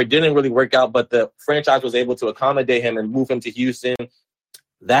after a year. It didn't really work out, but the franchise was able to accommodate him and move him to Houston.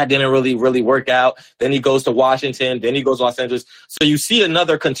 That didn't really work out. Then he goes to Washington. Then he goes to Los Angeles. So you see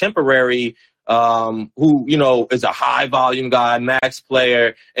another contemporary who, is a high volume guy, max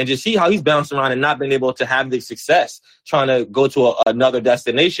player, and just see how he's bounced around and not been able to have the success trying to go to another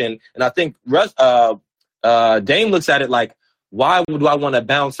destination. And I think Dame looks at it like, why would I want to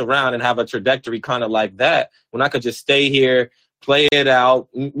bounce around and have a trajectory kind of like that when I could just stay here, play it out,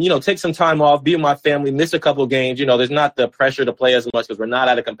 take some time off, be with my family, miss a couple games. There's not the pressure to play as much because we're not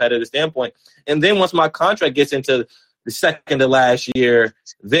at a competitive standpoint. And then once my contract gets into the second to last year,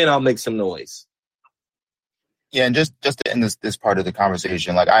 then I'll make some noise. Yeah, and just to end this part of the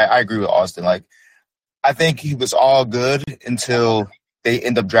conversation, like, I agree with Austin. Like, I think he was all good until they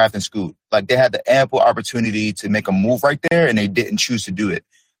end up drafting Scoot. Like, they had the ample opportunity to make a move right there, and they didn't choose to do it.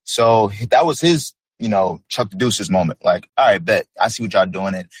 So that was his, Chuck the Deuces moment. Like, all right, bet. I see what y'all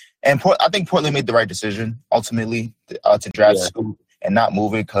doing. And I think Portland made the right decision, ultimately, to draft Scoot. and not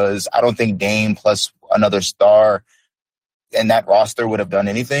move it, because I don't think Dame plus another star in that roster would have done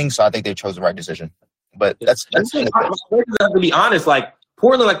anything. So I think they chose the right decision. But that's I have to be honest. Like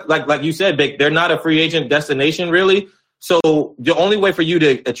Portland, like you said, Vic, they're not a free agent destination really. So the only way for you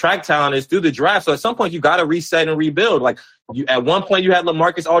to attract talent is through the draft. So at some point you got to reset and rebuild. Like at one point you had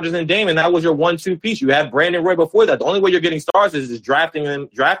LaMarcus Aldridge and Dame, and that was your 1-2 piece. You had Brandon Roy before that. The only way you're getting stars is drafting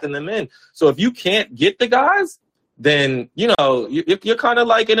them in. So if you can't get the guys, then you're kind of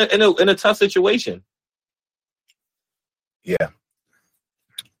like in a tough situation. Yeah.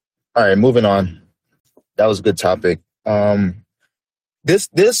 All right, moving on. That was a good topic.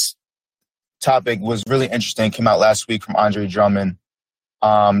 This topic was really interesting. Came out last week from Andre Drummond.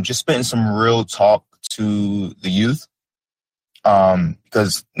 Just spitting some real talk to the youth.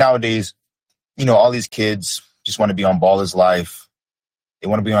 Because nowadays, all these kids just want to be on Baller's Life. They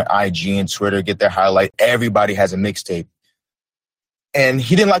want to be on IG and Twitter, get their highlight. Everybody has a mixtape. And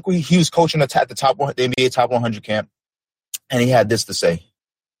he didn't like when he was coaching at the NBA Top 100 camp. And he had this to say.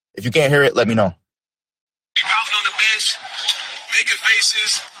 If you can't hear it, let me know. Pouting on the bench, making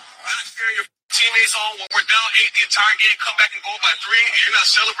faces, not cheering your teammates on when we're down 8 the entire game, come back and go by 3, and you're not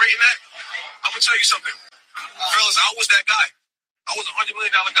celebrating that. I'm going to tell you something. Fellas, I was that guy. I was a $100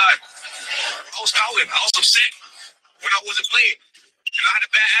 million guy. I was pouting. I was upset when I wasn't playing. And I had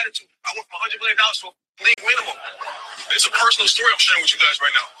a bad attitude. I went from $100 million to a league minimum. It's a personal story I'm sharing with you guys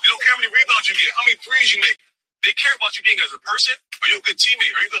right now. You don't care how many rebounds you get, how many threes you make. They care about you being as a person. Are you a good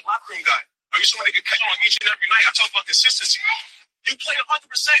teammate? Are you a good locker room guy? Are you somebody that can count on each and every night? I talk about consistency. You play 100%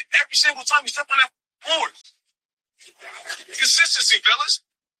 every single time you step on that floor. Consistency, fellas.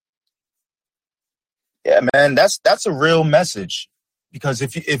 Yeah, man, that's a real message. Because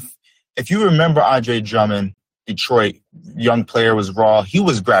if you remember Andre Drummond, Detroit, young player, was raw. He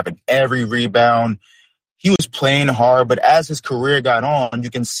was grabbing every rebound. He was playing hard, but as his career got on, you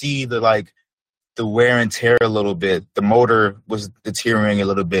can see the wear and tear a little bit. The motor was deteriorating a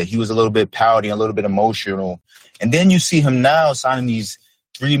little bit. He was a little bit pouty, a little bit emotional. And then you see him now signing these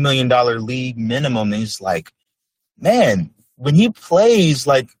 $3 million league minimum, and he's like, man, when he plays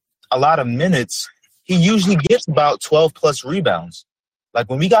like a lot of minutes, he usually gets about 12-plus rebounds. Like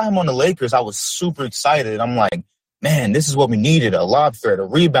when we got him on the Lakers, I was super excited. I'm like, man, this is what we needed, a lob threat, a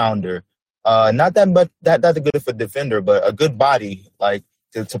rebounder. Not that good of a defender, but a good body, like,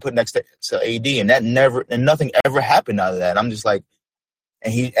 to put next to AD, and nothing ever happened out of that. I'm just like,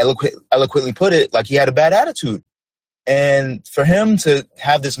 and he eloquently put it, like he had a bad attitude. And for him to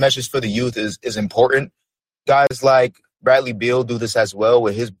have this message for the youth is important. Guys like Bradley Beal do this as well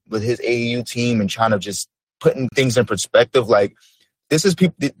with his AAU team, and trying to just putting things in perspective. Like, this is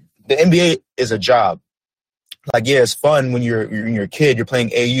people. The NBA is a job. Like, yeah, it's fun when you're a kid, you're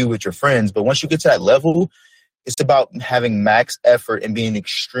playing AAU with your friends, but once you get to that level, it's about having max effort and being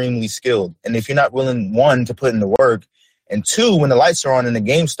extremely skilled. And if you're not willing, one, to put in the work, and two, when the lights are on and the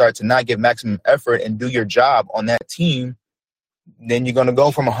game starts, to not give maximum effort and do your job on that team, then you're going to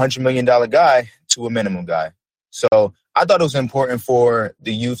go from a $100 million guy to a minimum guy. So I thought it was important for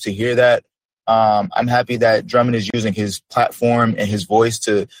the youth to hear that. I'm happy that Drummond is using his platform and his voice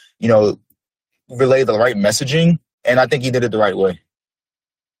to, relay the right messaging. And I think he did it the right way.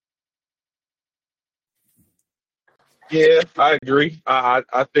 Yeah, I agree.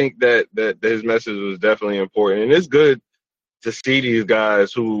 I think that his message was definitely important, and it's good to see these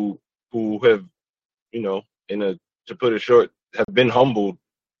guys who have, to put it short, have been humbled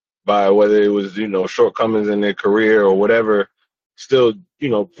by whether it was shortcomings in their career or whatever, still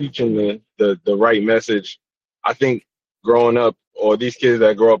preaching the right message. I think growing up, or these kids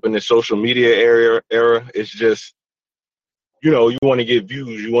that grow up in the social media era, it's just, you want to get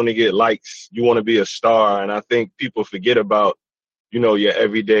views, you want to get likes, you want to be a star. And I think people forget about, your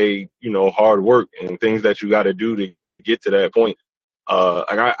everyday, hard work and things that you got to do to get to that point.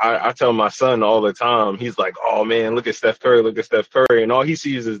 I tell my son all the time, he's like, oh man, look at Steph Curry. And all he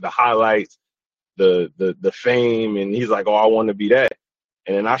sees is the highlights, the fame. And he's like, oh, I want to be that.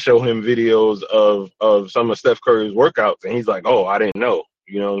 And then I show him videos of some of Steph Curry's workouts, and he's like, oh, I didn't know.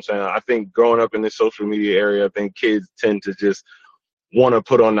 You know what I'm saying? I think growing up in this social media area, I think kids tend to just want to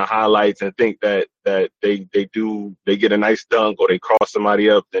put on the highlights and think that they get a nice dunk or they cross somebody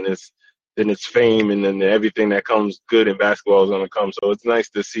up, then it's fame, and then everything that comes good in basketball is going to come. So it's nice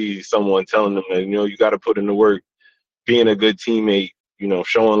to see someone telling them that, you got to put in the work, being a good teammate,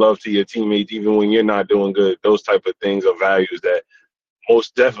 showing love to your teammates even when you're not doing good. Those type of things are values that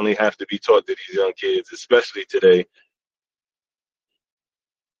most definitely have to be taught to these young kids, especially today.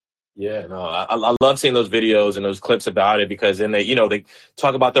 Yeah, no, I love seeing those videos and those clips about it because then they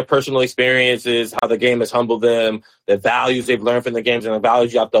talk about their personal experiences, how the game has humbled them, the values they've learned from the games, and the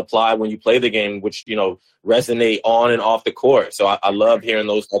values you have to apply when you play the game, which, resonate on and off the court. So I love hearing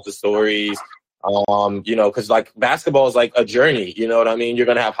those types of stories. Because like basketball is like a journey, you know what I mean? You're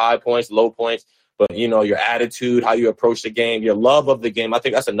going to have high points, low points, but, your attitude, how you approach the game, your love of the game. I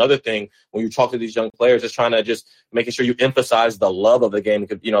think that's another thing when you talk to these young players, just trying to just making sure you emphasize the love of the game.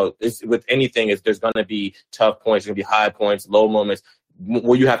 Because, it's, with anything, there's going to be tough points, there's going to be high points, low moments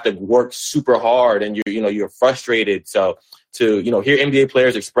where you have to work super hard and you're frustrated. So to, hear NBA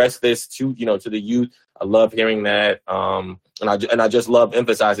players express this to the youth, I love hearing that. And I just love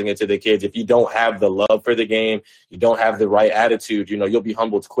emphasizing it to the kids. If you don't have the love for the game, you don't have the right attitude, you'll be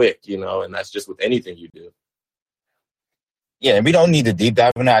humbled quick, and that's just with anything you do. Yeah, we don't need to deep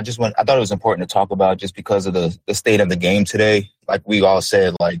dive in that. I thought it was important to talk about just because of the state of the game today. Like we all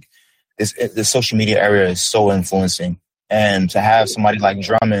said, like this social media area is so influencing. And to have somebody like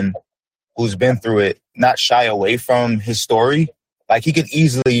Drummond, who's been through it, not shy away from his story, like he could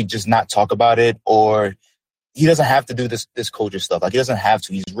easily just not talk about it, or he doesn't have to do this culture stuff. Like he doesn't have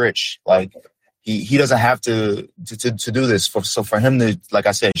to. He's rich. Like he doesn't have to do this. So for him to, like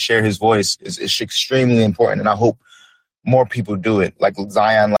I said, share his voice is extremely important. And I hope more people do it. Like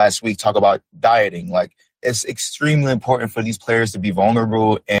Zion last week, talk about dieting. Like it's extremely important for these players to be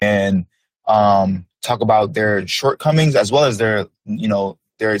vulnerable and talk about their shortcomings as well as their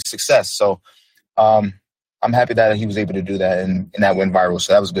success. So I'm happy that he was able to do that and that went viral.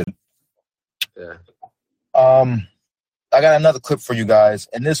 So that was good. Yeah. I got another clip for you guys,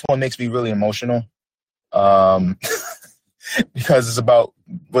 and this one makes me really emotional because it's about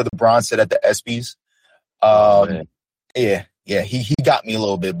what LeBron said at the ESPYs. He got me a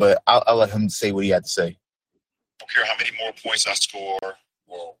little bit, but I'll let him say what he had to say. I don't care how many more points I score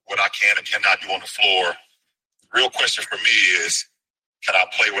or what I can and cannot do on the floor. The real question for me is, can I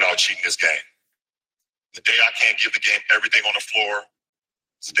play without cheating this game? The day I can't give the game everything on the floor,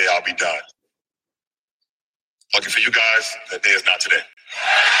 it's the day I'll be done. Lucky for you guys, that day is not today.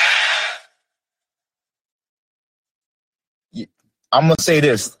 I'm going to say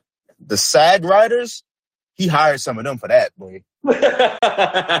this. The SAG writers, he hired some of them for that, boy. He got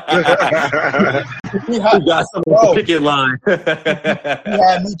some on the picket line. He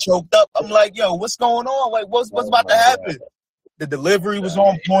had me choked up. I'm like, yo, what's going on? Like, what's about to happen? The delivery was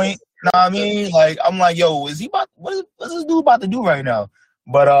on point. You know what I mean? Like, I'm like, yo, what's this dude about to do right now?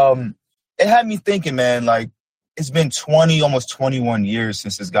 But it had me thinking, man, like, it's been almost 21 years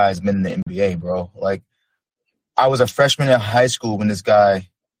since this guy's been in the NBA, bro. Like, I was a freshman in high school when this guy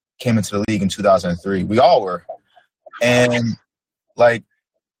came into the league in 2003. We all were. And, like,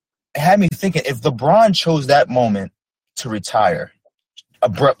 it had me thinking, if LeBron chose that moment to retire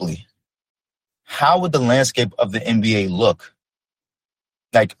abruptly, how would the landscape of the NBA look?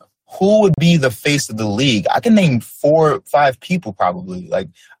 Like, who would be the face of the league? I can name 4 or 5 people probably. Like,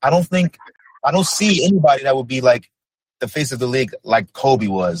 I don't see anybody that would be like the face of the league like Kobe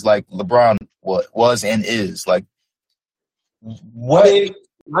was, like LeBron was and is. Like, what?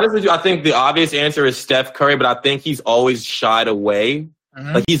 Honestly, I think the obvious answer is Steph Curry, but I think he's always shied away.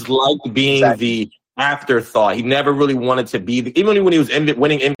 Mm-hmm. Like he's liked being the afterthought. He never really wanted to be even when he was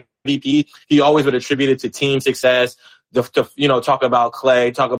winning MVP, he always would attribute it to team success. To talk about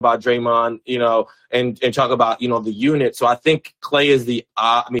Clay, talk about Draymond, and talk about the unit. So I think Steph is the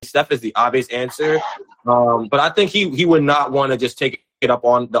obvious answer, but I think he would not want to just take it up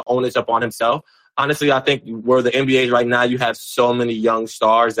on the onus up on himself. Honestly, I think where the NBA is right now, you have so many young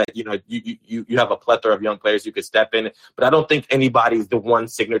stars that you have a plethora of young players you could step in, but I don't think anybody's the one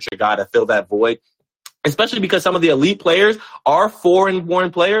signature guy to fill that void. Especially because some of the elite players are foreign-born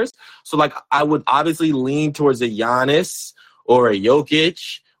players. So, like, I would obviously lean towards a Giannis or a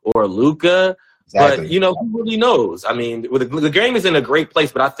Jokic or a Luka. Exactly. But, who really knows? I mean, the game is in a great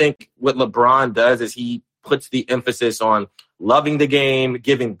place, but I think what LeBron does is he puts the emphasis on loving the game,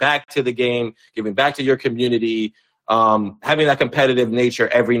 giving back to the game, giving back to your community, having that competitive nature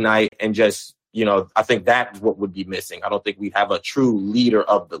every night, and just, I think that's what would be missing. I don't think we have a true leader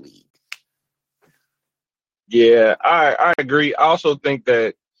of the league. Yeah, I agree. I also think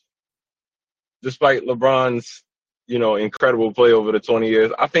that despite LeBron's, incredible play over the 20 years,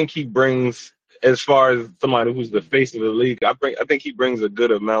 I think he brings, as far as somebody who's the face of the league, I think he brings a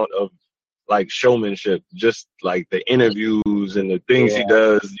good amount of like showmanship, just like the interviews and the things he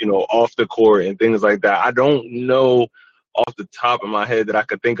does, off the court and things like that. I don't know off the top of my head that I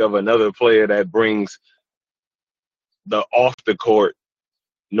could think of another player that brings the off the court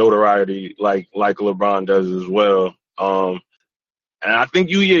notoriety like LeBron does as well. And I think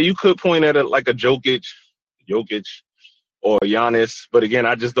you could point at it like a Jokic or Giannis. But again,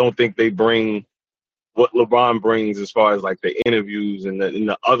 I just don't think they bring what LeBron brings as far as like the interviews and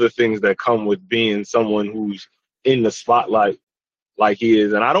the other things that come with being someone who's in the spotlight like he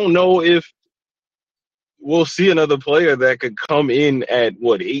is. And I don't know if we'll see another player that could come in at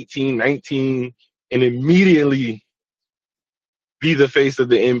 18, 19 and immediately be the face of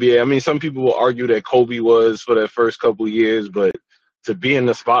the NBA. I mean, some people will argue that Kobe was for that first couple of years, but to be in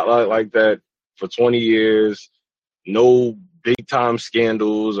the spotlight like that for 20 years, no big time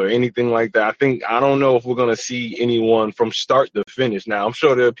scandals or anything like that. I don't know if we're going to see anyone from start to finish. Now, I'm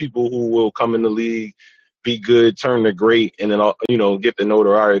sure there are people who will come in the league, be good, turn to great, and then, get the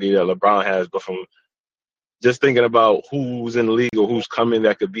notoriety that LeBron has. But from just thinking about who's in the league or who's coming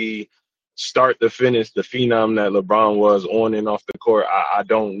that could be start to finish the phenom that LeBron was on and off the court, I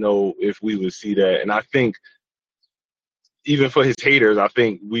don't know if we would see that. And I think even for his haters, I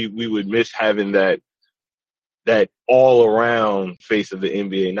think we would miss having that all around face of the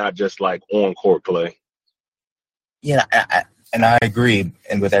NBA, not just like on court play. Yeah, I agree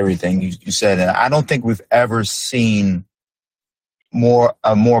and with everything you said. And I don't think we've ever seen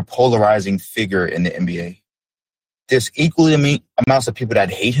a more polarizing figure in the NBA. There's equally amounts of people that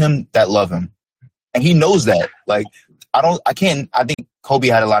hate him that love him. And he knows that. Like, I think Kobe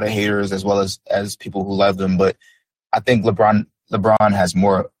had a lot of haters as well as people who loved him, but I think LeBron has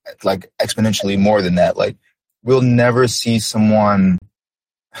more, like exponentially more than that. Like, we'll never see someone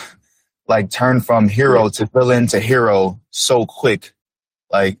like turn from hero to villain to hero so quick.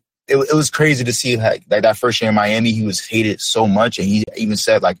 Like, it was crazy to see like that first year in Miami, he was hated so much. And he even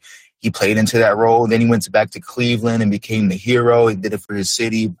said like he played into that role. Then he went back to Cleveland and became the hero. He did it for his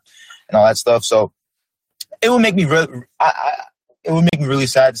city and all that stuff. So it would make me really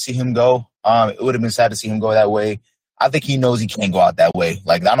sad to see him go. It would have been sad to see him go that way. I think he knows he can't go out that way.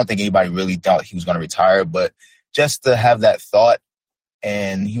 Like, I don't think anybody really thought he was going to retire, but just to have that thought,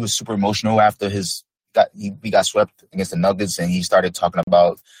 and he was super emotional after we got swept against the Nuggets, and he started thinking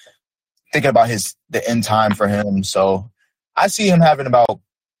about the end time for him. So I see him having about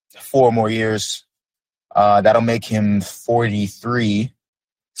 4 more years. That'll make him 43.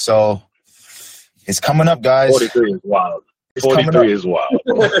 So it's coming up, guys. 43 is wild. 43 is wild.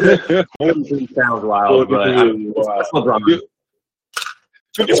 43 sounds wild, but that's LeBron.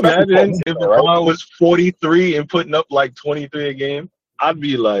 Could you imagine if LeBron was 43 and putting up like 23 a game? I'd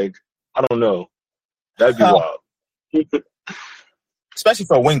be like, I don't know. That'd be wild. Especially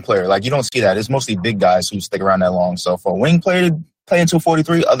for a wing player. Like, you don't see that. It's mostly big guys who stick around that long. So for a wing player to play until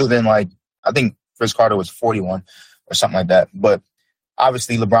 43, other than like, I think Chris Carter was 41 or something like that. But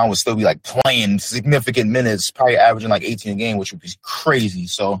obviously LeBron would still be like playing significant minutes, probably averaging like 18 a game, which would be crazy.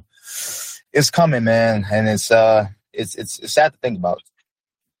 So it's coming, man. And it's sad to think about.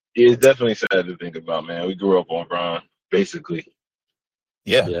 Yeah, it's definitely sad to think about, man. We grew up on Bron, basically.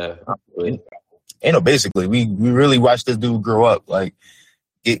 Yeah. Ain't no basically. We really watched this dude grow up, like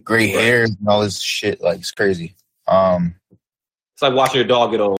get gray hair and all this shit. Like, it's crazy. It's like watching your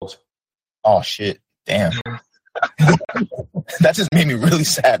dog get old. Oh shit! Damn. That just made me really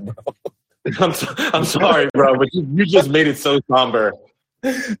sad, bro. I'm sorry, bro, but you just made it so somber.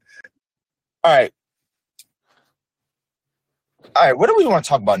 All right. What do we want to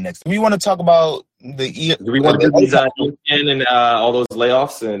talk about next? Do we want to talk about do we want to do these ESPN and all those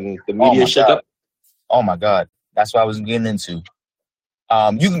layoffs and the media shakeup? Oh my God, that's what I was getting into.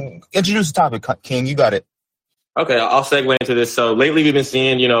 You can introduce the topic, King. You got it. Okay, I'll segue into this. So lately, we've been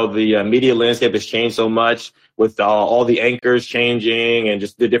seeing, the media landscape has changed so much with all the anchors changing and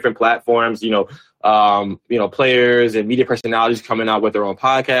just the different platforms. Players and media personalities coming out with their own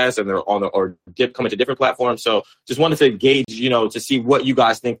podcasts and they're coming to different platforms. So just wanted to gauge, to see what you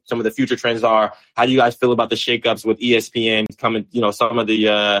guys think some of the future trends are. How do you guys feel about the shakeups with ESPN coming? Some of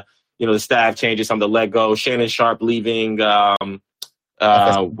the the staff changes, some of the let go. Shannon Sharp leaving. Leaving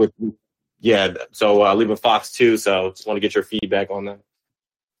Fox too. So just want to get your feedback on that.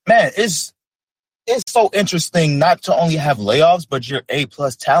 Man, it's so interesting not to only have layoffs, but your A+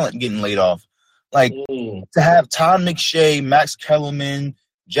 talent getting laid off. Like, to have Todd McShay, Max Kellerman,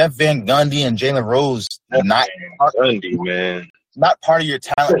 Jeff Van Gundy, and Jalen Rose not part of your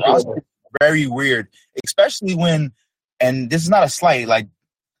talent roster is very weird. Especially when, and this is not a slight, like,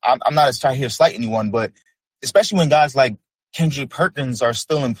 I'm not trying to slight anyone, but especially when guys like Kendrick Perkins are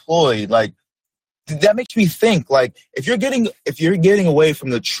still employed, like, that makes me think, like, if you're getting away from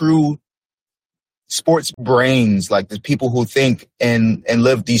the true sports brains, like the people who think and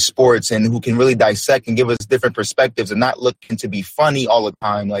live these sports and who can really dissect and give us different perspectives and not looking to be funny all the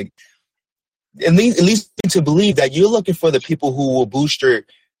time, like, It leads me to believe that you're looking for the people who will boost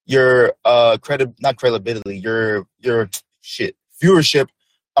your not credibility, your viewership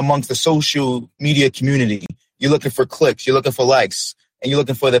amongst the social media community. You're looking for clicks, you're looking for likes, and you're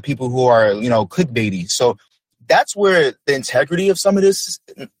looking for the people who are, clickbaity. So that's where the integrity of some of this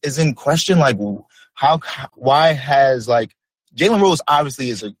is in question. Like, why has Jalen Rose obviously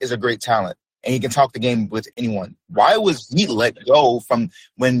is a great talent, and he can talk the game with anyone. Why was he let go from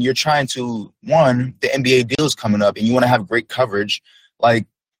when you're trying to, one, the NBA deal's coming up and you want to have great coverage? Like,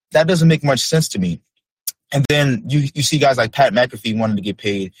 that doesn't make much sense to me. And then you see guys like Pat McAfee wanting to get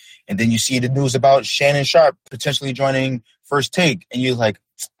paid, and then you see the news about Shannon Sharp potentially joining First Take, and you're like,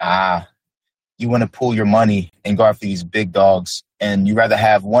 you want to pull your money and go after these big dogs, and you rather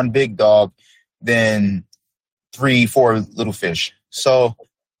have one big dog than 3-4 little fish. So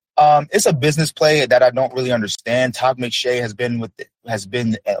it's a business play that I don't really understand. Todd McShay has been with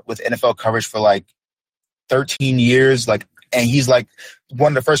NFL coverage for 13 years, and he's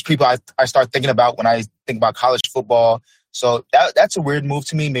one of the first people I start thinking about when I think about college football. So that's a weird move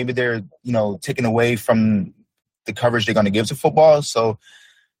to me. Maybe they're taking away from the coverage they're going to give to football. So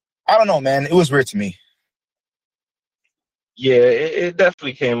I don't know, man. It was weird to me. Yeah, it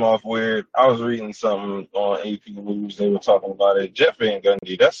definitely came off weird. I was reading something on AP News. They were talking about it. Jeff Van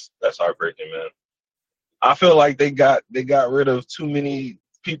Gundy, that's heartbreaking, man. I feel like they got rid of too many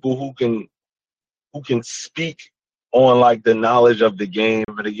people who can speak on the knowledge of the game.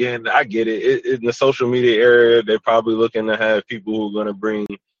 But again, I get it. In the social media area, they're probably looking to have people who are going to bring,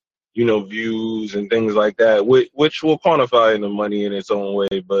 views and things like that, which will quantify in the money in its own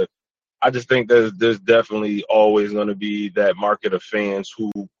way. But I just think there's definitely always going to be that market of fans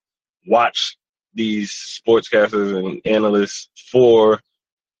who watch these sportscasters and analysts for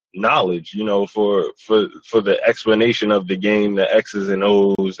knowledge, for the explanation of the game, the X's and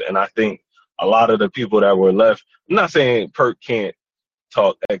O's. And I think a lot of the people that were left, I'm not saying Perk can't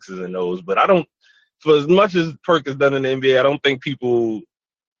talk X's and O's, but for as much as Perk has done in the NBA, I don't think people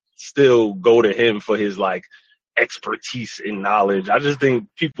still go to him for his expertise and knowledge. I just think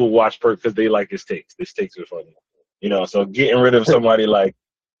people watch Perk because they like his takes. His takes are funny, So getting rid of somebody like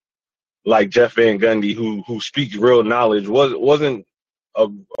Jeff Van Gundy, who speaks real knowledge, wasn't a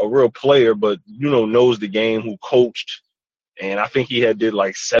real player, but knows the game, who coached, and I think he did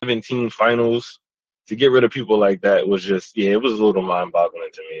 17 finals. To get rid of people like that was just, it was a little mind-boggling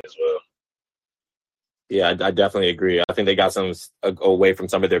to me as well. Yeah, I definitely agree. I think they got away from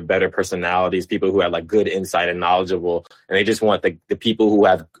some of their better personalities, people who had good insight and knowledgeable, and they just want the people who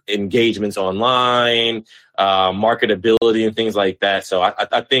have engagements online, marketability and things like that. So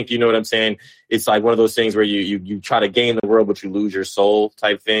I think, you know what I'm saying? It's one of those things where you try to gain the world, but you lose your soul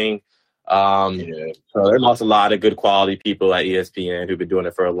type thing. So they lost a lot of good quality people at ESPN who've been doing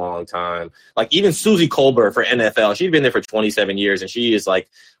it for a long time. Even Susie Colbert for NFL, she's been there for 27 years, and she is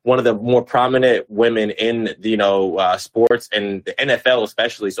one of the more prominent women in sports and the NFL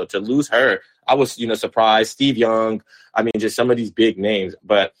especially. So to lose her, I was surprised. Steve Young, I mean, just some of these big names.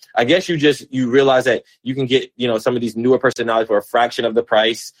 But I guess you realize that you can get some of these newer personalities for a fraction of the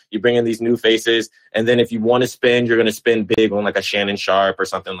price. You bring in these new faces, and then if you want to spend, you're going to spend big on a Shannon Sharp or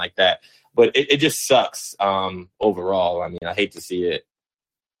something like that. But it just sucks overall. I mean, I hate to see it.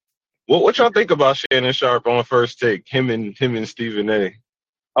 What y'all think about Shannon Sharp on First Take? Him and Stephen A.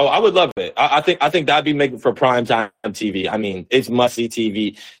 Oh, I would love it. I think that'd be making for primetime TV. I mean, it's must-see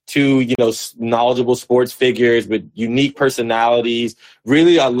TV. Two, knowledgeable sports figures with unique personalities.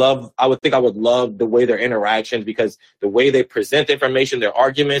 Really, I would love the way their interactions, because the way they present the information, their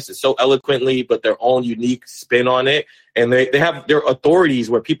arguments is so eloquently, but their own unique spin on it. And they have their authorities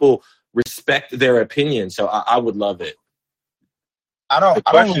where people respect their opinion. So I would love it. The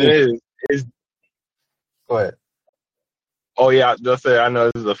question is go ahead. Oh, yeah, just say I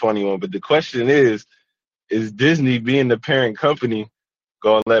know this is a funny one, but the question is Disney, being the parent company,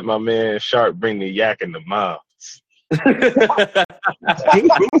 going to let my man Sharp bring the yak in the mouths? I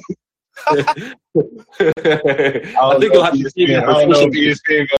think you'll have to see it. I don't know if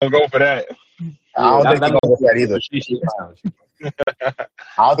ESPN going to go for that. I don't think they're going to go for that either.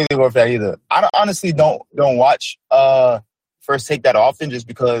 I don't think they're going for that either. I honestly don't watch First Take that often, just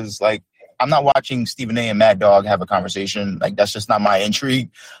because I'm not watching Stephen A. and Mad Dog have a conversation. That's just not my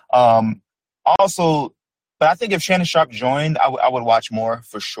intrigue. Also, but I think if Shannon Sharp joined, I would watch more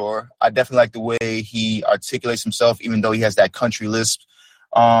for sure. I definitely like the way he articulates himself, even though he has that country lisp.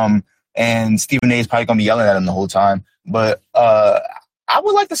 And Stephen A. is probably going to be yelling at him the whole time. But I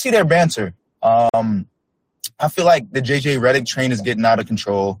would like to see their banter. I feel like the JJ Redick train is getting out of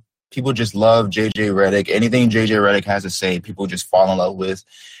control. People just love JJ Redick. Anything JJ Redick has to say, people just fall in love with.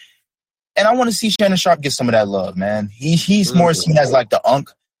 And I want to see Shannon Sharp get some of that love, man. He's more seen as like the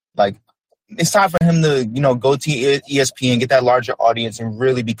unk. Like, it's time for him to, go to ESPN, get that larger audience, and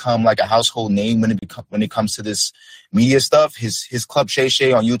really become like a household name when it comes to this media stuff. His Club Shay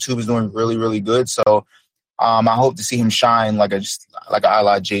Shay on YouTube is doing really, really good. So I hope to see him shine like a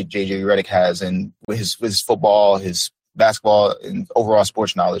la JJ Redick has, and with his football, his basketball, and overall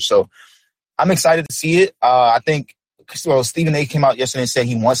sports knowledge. So I'm excited to see it. I think Stephen A came out yesterday and said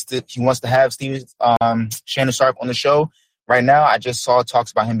he wants to have Shannon Sharp on the show. Right now, I just saw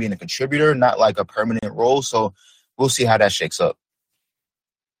talks about him being a contributor, not like a permanent role. So we'll see how that shakes up.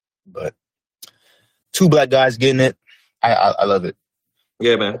 But 2 black guys getting it. I love it.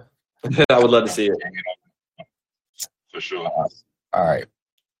 Yeah, man. I would love to see it. For sure. All right.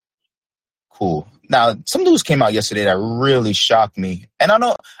 Cool. Now, some news came out yesterday that really shocked me. And I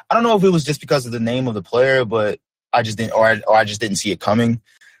don't know if it was just because of the name of the player, but I just didn't, or I just didn't see it coming.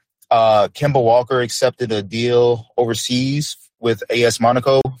 Kemba Walker accepted a deal overseas with AS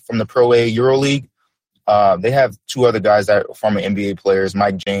Monaco from the Pro A EuroLeague. They have 2 other guys that are former NBA players,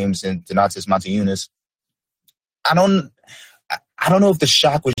 Mike James and Donatas Motiejunas. I don't know if the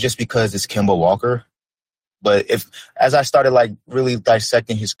shock was just because it's Kemba Walker, but as I started like really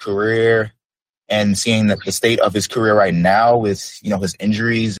dissecting his career and seeing the state of his career right now with his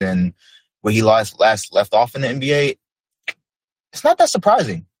injuries and where he last left off in the NBA, it's not that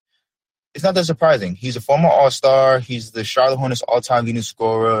surprising. It's not that surprising. He's a former All-Star. He's the Charlotte Hornets all-time leading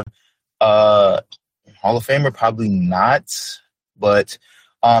scorer. Hall of Famer, probably not. But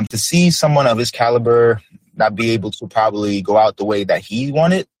to see someone of his caliber not be able to probably go out the way that he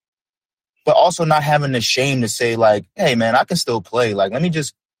wanted, but also not having the shame to say, like, hey, man, I can still play. Like, let me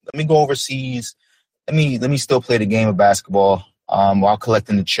go overseas. Let me still play the game of basketball while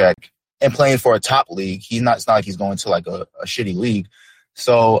collecting the check and playing for a top league. It's not like he's going to like a shitty league.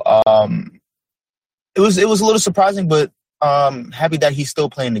 So it was a little surprising, but happy that he's still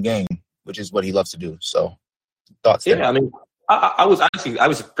playing the game, which is what he loves to do. So thoughts there? Yeah, I mean, I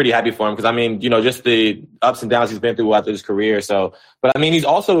was pretty happy for him because, I mean, just the ups and downs he's been through throughout his career. So, but I mean, he's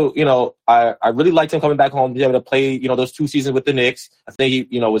also, I really liked him coming back home, be able to play, those 2 seasons with the Knicks. I think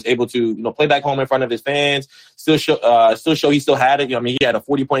he, was able to, play back home in front of his fans, still show he still had it. I mean, he had a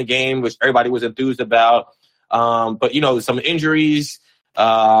 40-point game, which everybody was enthused about. But, some injuries,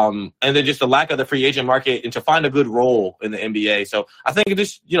 and then just the lack of the free agent market and to find a good role in the NBA. So I think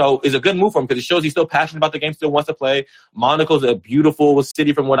this, is a good move for him because it shows he's still passionate about the game, still wants to play. Monaco's a beautiful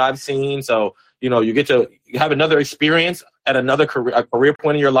city from what I've seen. So, you get to have another experience at another career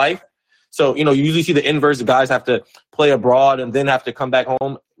point in your life. So, you usually see the inverse. Guys have to play abroad and then have to come back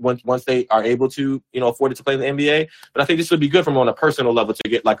home once they are able to, afford it to play in the NBA. But I think this would be good for him on a personal level to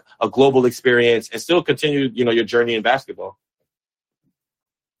get like a global experience and still continue, your journey in basketball.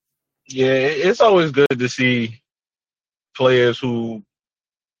 Yeah, it's always good to see players who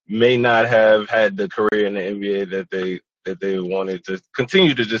may not have had the career in the NBA that they wanted to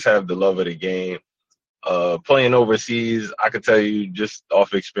continue to just have the love of the game. Playing overseas, I could tell you just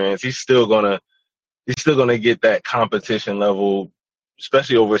off experience, he's still gonna get that competition level,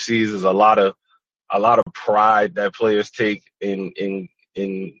 especially overseas. There's a lot of pride that players take in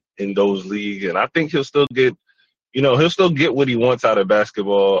those leagues, and I think he'll still get what he wants out of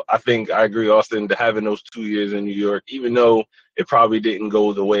basketball. I think I agree, Austin, to having those 2 years in New York, even though it probably didn't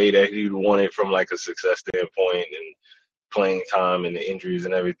go the way that he wanted from like a success standpoint and playing time and the injuries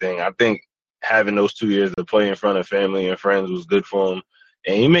and everything. I think having those 2 years to play in front of family and friends was good for him.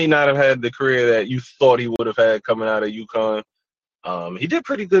 And he may not have had the career that you thought he would have had coming out of UConn. He did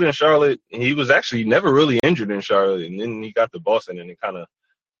pretty good in Charlotte. He was actually never really injured in Charlotte. And then he got to Boston and it kind of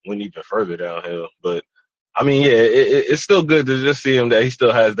went even further downhill. But I mean, yeah, it's still good to just see him that he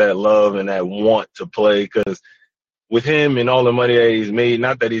still has that love and that want to play, because with him and all the money that he's made,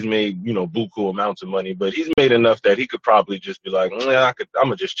 not that he's made, buku amounts of money, but he's made enough that he could probably just be like, I'm going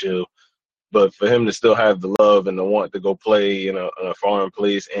to just chill. But for him to still have the love and the want to go play in a foreign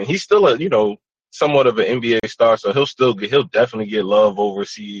place, and he's still a, somewhat of an NBA star, so he'll definitely get love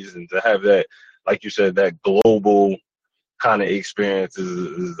overseas, and to have that, like you said, that global kind of experience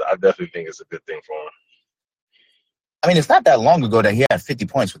is I definitely think it's a good thing for him. I mean, it's not that long ago that he had 50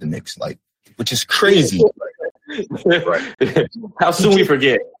 points with the Knicks, which is crazy. Right. How soon we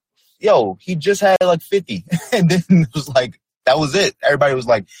forget? Yo, he just had 50, and then it was that was it. Everybody was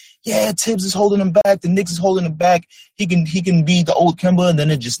like, "Yeah, Tibbs is holding him back. The Knicks is holding him back. He can be the old Kemba," and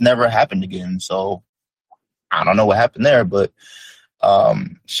then it just never happened again. So I don't know what happened there, but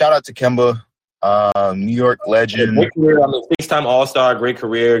shout out to Kemba. New York legend. Great career. I mean, 6-time All-Star, great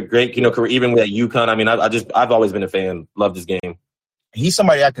career, great career even with UConn. I mean, I've always been a fan. Love this game. he's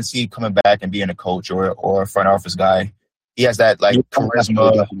somebody I can see coming back and being a coach or a front office guy. He has that like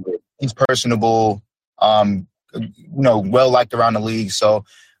charisma. He's personable. Well liked around the league. So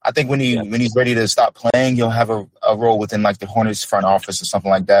I think when he's ready to stop playing, he'll have a role within like the Hornets front office or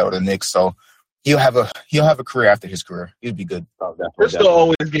something like that, or the Knicks. So he'll have a career after his career. He'll be good. We'll still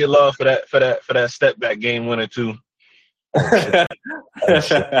always get love for that step back game winner too. Everybody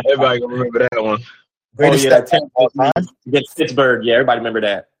gonna remember that one. Greatest step back of all time against Pittsburgh. Yeah, everybody remember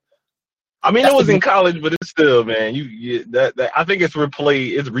that. I mean, it was in college, but it's still, man. That I think it's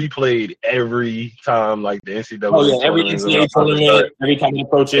replayed every time, like the NCAA. Oh yeah, every NCAA tournament, every time it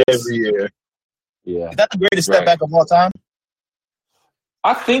approaches, every year. Yeah, is that the greatest step back of all time?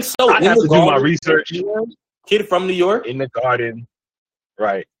 I think so. I have to do my research. Kid from New York in the Garden,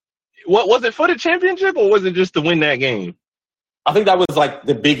 right? What was it for the championship, or was it just to win that game? I think that was like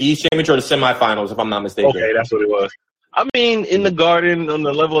the Big East championship or the semifinals, if I'm not mistaken. Okay, that's what it was. I mean, in the Garden, on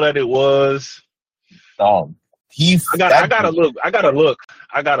the level that it was, I gotta look.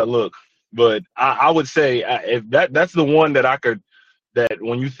 But I would say if that's the one that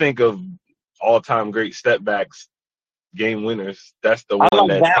when you think of all-time great step backs, game winners, that's the one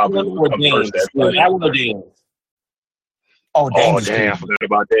that probably would come first. Dame. Damn, I forgot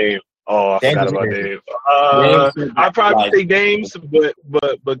about Dame. I'd probably say Dame's, but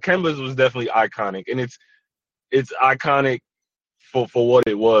Kemba's was definitely iconic, and it's iconic for what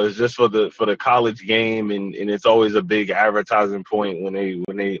it was, just for the college game, and it's always a big advertising point when they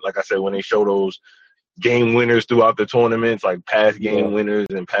like I said, when they show those game winners throughout the tournaments, like past game winners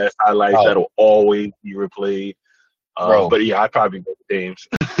and past highlights that'll always be replayed. But yeah, I'd probably go with Dame's.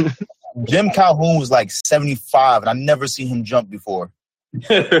 Jim Calhoun was like 75, and I never seen him jump before.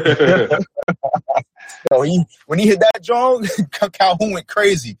 So when he hit that drum, Calhoun went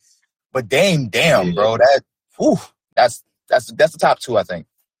crazy. But Dame, bro, that's the top two, I think.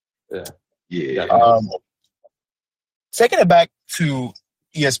 Yeah. Taking it back to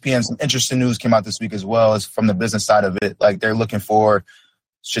ESPN, some interesting news came out this week as well as from the business side of it. Like they're looking for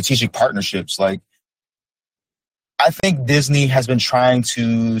strategic partnerships. Like I think Disney has been trying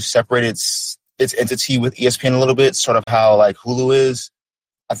to separate its entity with ESPN a little bit, sort of how like Hulu is.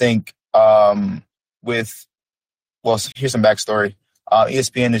 I think here's some backstory.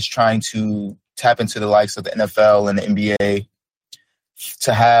 ESPN is trying to tap into the likes of the NFL and the NBA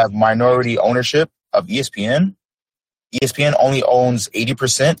to have minority ownership of ESPN. ESPN only owns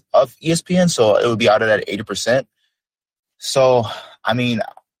 80% of ESPN, so it would be out of that 80%. So, I mean,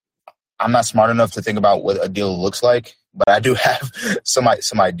 I'm not smart enough to think about what a deal looks like, but I do have some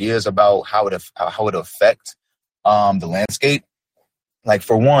ideas about how it affect the landscape. Like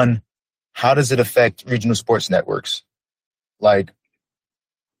for one, how does it affect regional sports networks? Like,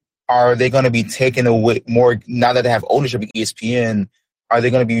 are they going to be taking away more now that they have ownership of ESPN? Are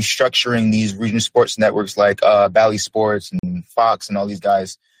they going to be structuring these regional sports networks like Bally Sports and Fox and all these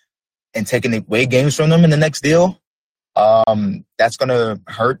guys and taking away games from them in the next deal? That's going to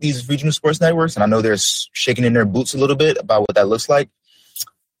hurt these regional sports networks. And I know they're shaking in their boots a little bit about what that looks like.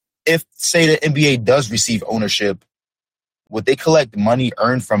 If, say, the NBA does receive ownership, would they collect money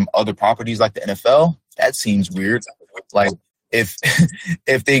earned from other properties like the NFL? That seems weird. Like if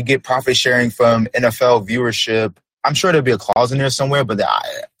they get profit sharing from NFL viewership, I'm sure there'll be a clause in there somewhere, but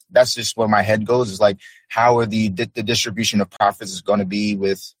that's just where my head goes. Is like, how are the distribution of profits is going to be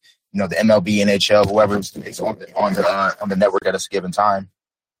with, the MLB, NHL, whoever is on the network at a given time.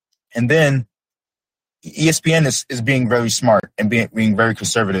 And then ESPN is being very smart and being very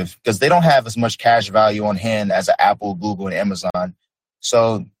conservative because they don't have as much cash value on hand as Apple, Google, and Amazon.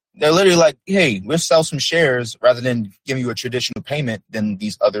 So they're literally like, hey, we'll sell some shares rather than giving you a traditional payment than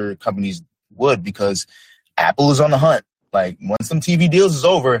these other companies would, because Apple is on the hunt. Like, once some TV deals is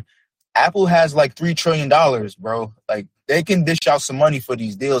over, Apple has like $3 trillion, bro. Like, they can dish out some money for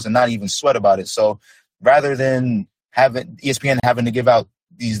these deals and not even sweat about it. So rather than having ESPN having to give out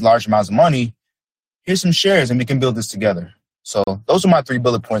these large amounts of money, here's some shares and we can build this together. So those are my 3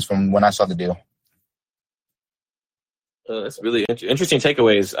 bullet points from when I saw the deal. That's really interesting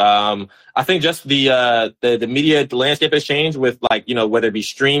takeaways. I think just the media landscape has changed with, like, whether it be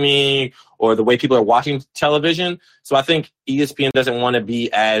streaming or the way people are watching television. So I think ESPN doesn't want to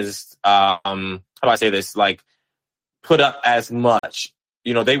be as how do I say this, like, put up as much.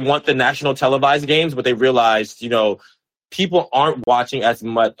 They want the national televised games, but they realized people aren't watching as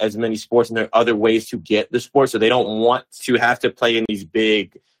many sports, and there are other ways to get the sports. So they don't want to have to play in these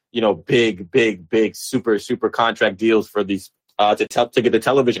big super contract deals for these to get the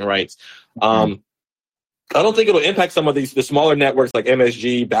television rights. I don't think it'll impact some of the smaller networks like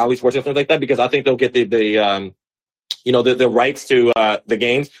MSG, Bally Sports, and things like that, because I think they'll get the the rights to the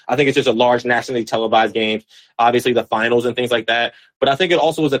games. I think it's just a large nationally televised game, obviously the finals and things like that. But I think it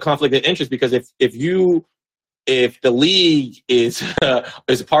also is a conflict of interest because if the league is a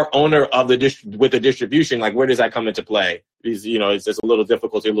part owner of with the distribution, like where does that come into play? It's just a little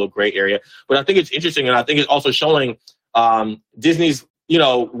difficult, a little gray area. But I think it's interesting, and I think it's also showing Disney's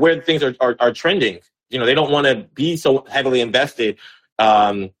where things are trending. They don't want to be so heavily invested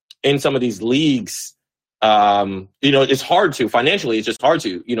in some of these leagues. It's hard to financially. It's just hard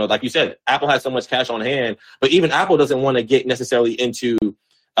to. Like you said, Apple has so much cash on hand, but even Apple doesn't want to get necessarily into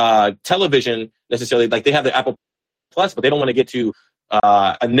television necessarily. Like they have the Apple Plus, but they don't want to get to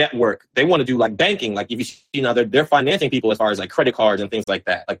a network. They want to do like banking. Like if you see now, they're financing people as far as like credit cards and things like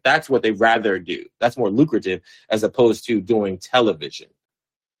that. Like that's what they rather do. That's more lucrative as opposed to doing television.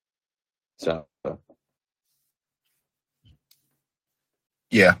 So.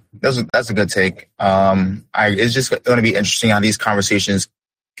 Yeah, that's a good take. It's just going to be interesting how these conversations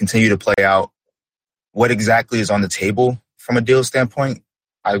continue to play out. What exactly is on the table from a deal standpoint?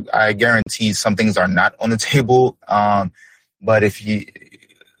 I guarantee some things are not on the table. But if you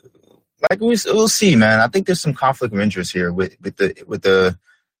we'll see, man. I think there's some conflict of interest here with the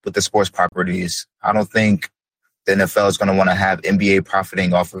sports properties. I don't think the NFL is going to want to have NBA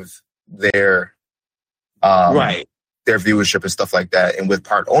profiting off of their right. Their viewership and stuff like that. And with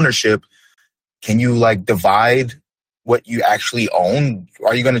part ownership, can you divide what you actually own?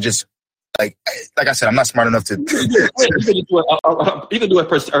 Are you going to just like I said, I'm not smart enough to. You can do a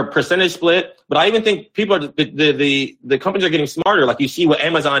percentage split, but I even think people are the companies are getting smarter. Like you see with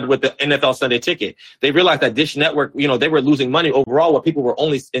Amazon with the NFL Sunday Ticket, they realized that Dish Network, they were losing money overall. What people were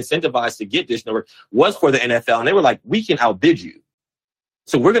only incentivized to get Dish Network was for the NFL, and they were like, we can outbid you.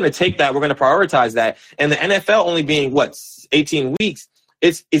 So we're going to take that. We're going to prioritize that. And the NFL only being 18 weeks,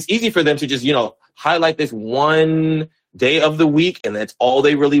 it's easy for them to just, highlight this one day of the week. And that's all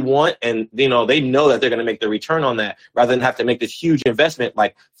they really want. And, they know that they're going to make the return on that rather than have to make this huge investment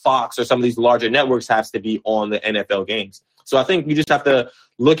like Fox or some of these larger networks has to be on the NFL games. So I think you just have to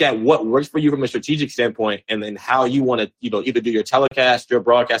look at what works for you from a strategic standpoint and then how you want to, either do your telecast, your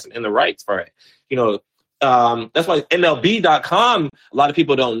broadcast, and the rights for it. That's why MLB.com, a lot of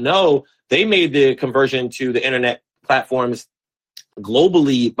people don't know, they made the conversion to the internet platforms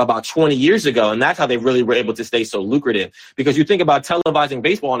globally about 20 years ago. And that's how they really were able to stay so lucrative. Because you think about televising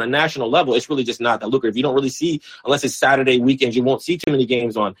baseball on a national level, it's really just not that lucrative. You don't really see, unless it's Saturday weekends, you won't see too many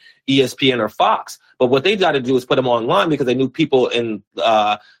games on ESPN or Fox. But what they got to do is put them online because they knew people in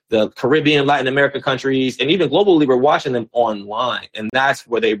the Caribbean, Latin America countries, and even globally were watching them online. And that's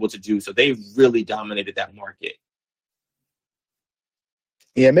what they're able to do. So they really dominated that market.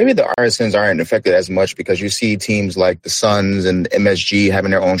 Yeah, maybe the RSNs aren't affected as much because you see teams like the Suns and MSG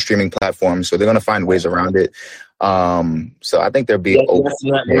having their own streaming platforms, so they're going to find ways around it. So I think there'll be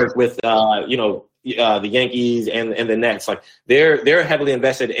network with the Yankees and the Nets. Like they're heavily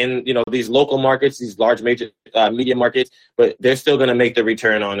invested in these local markets, these large major media markets, but they're still going to make the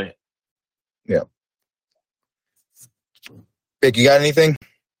return on it. Yeah. Vic, you got anything?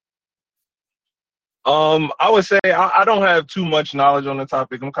 I would say I don't have too much knowledge on the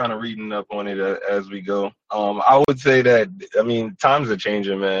topic. I'm kind of reading up on it as we go. I would say that, times are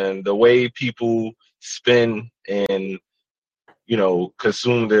changing, man. The way people spend and,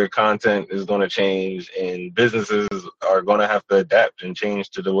 consume their content is going to change, and businesses are going to have to adapt and change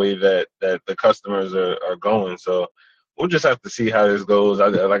to the way that the customers are going. So we'll just have to see how this goes.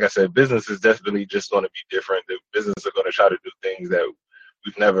 Like I said, business is definitely just going to be different. The businesses are going to try to do things that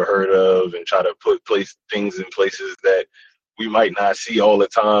we've never heard of and try to put things in places that we might not see all the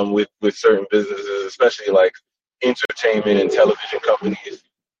time with certain businesses, especially like entertainment and television companies.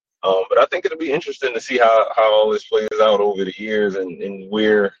 But I think it'll be interesting to see how all this plays out over the years and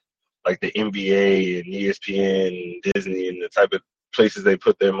where like the NBA and ESPN and Disney and the type of places they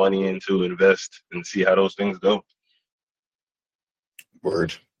put their money into invest and see how those things go.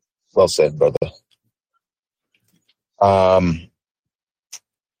 Word. Well said, brother.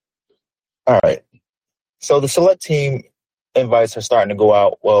 All right. So the select team invites are starting to go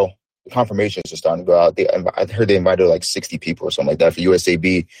out. Well, the confirmations are starting to go out. I heard they invited like 60 people or something like that for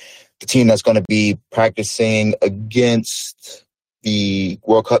USAB, the team that's going to be practicing against the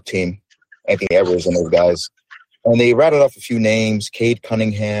World Cup team, Anthony Edwards and those guys. And they rattled off a few names: Cade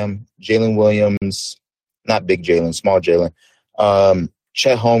Cunningham, Jalen Williams, not big Jalen, small Jalen,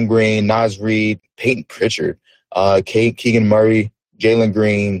 Chet Holmgreen, Naz Reid, Peyton Pritchard, Keegan Murray, Jalen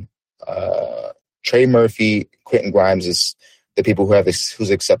Green, Trey Murphy, Quentin Grimes is the people who's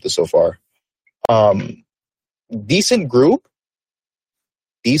accepted so far. Decent group,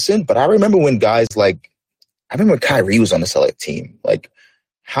 but I remember when guys like I remember Kyrie was on the select team. Like,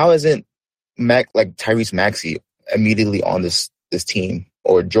 how isn't Tyrese Maxey immediately on this team,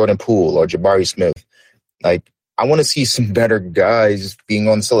 or Jordan Poole or Jabari Smith? Like, I want to see some better guys being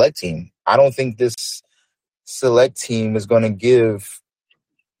on the select team. I don't think this select team is going to give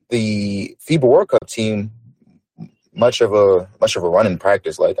the FIBA World Cup team much of a run in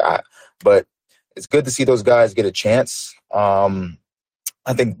practice. But it's good to see those guys get a chance.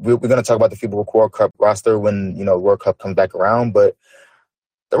 I think we're going to talk about the FIBA World Cup roster when World Cup comes back around. But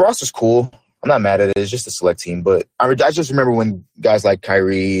the roster's cool. I'm not mad at it. It's just a select team. But I just remember when guys like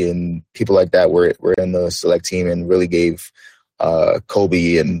Kyrie and people like that were in the select team and really gave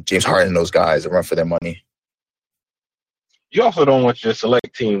Kobe and James Harden and those guys a run for their money. You also don't want your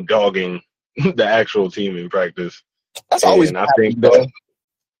select team dogging the actual team in practice. That's always I think that.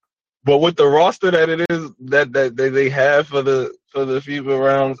 But with the roster that it is that they have for the FIBA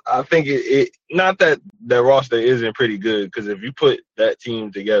rounds, I think it not that roster isn't pretty good, because if you put that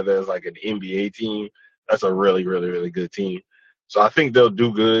team together as like an NBA team, that's a really, really, really good team. So I think they'll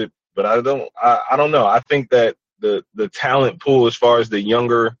do good. But I don't know. I think that the talent pool as far as the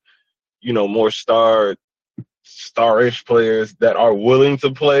younger, more star-ish players that are willing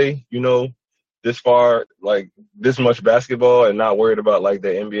to play, this far, like this much basketball and not worried about like the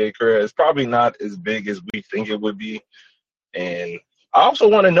NBA career, is probably not as big as we think it would be. And I also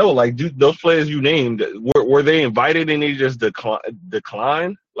want to know, like, do those players you named, were they invited and they just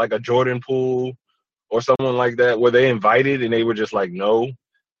declined, like a Jordan Poole or someone like that? Were they invited and they were just like, no?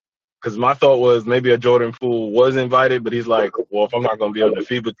 Because my thought was maybe a Jordan Poole was invited, but he's like, well, if I'm not going to be on the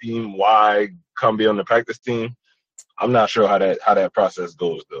FIBA team, why come be on the practice team? I'm not sure how that process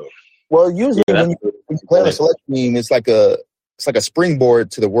goes, though. Well, usually when you play on a select team, it's like a springboard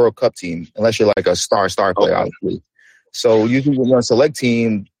to the World Cup team, unless you're like a star player, obviously. So usually when you're on a select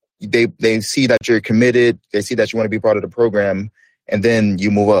team, they see that you're committed, they see that you want to be part of the program, and then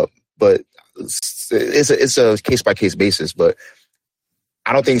you move up. But it's a case-by-case basis. But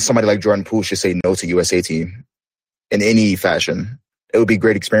I don't think somebody like Jordan Poole should say no to USA team in any fashion. It would be a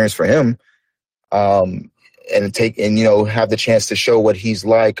great experience for him. And have the chance to show what he's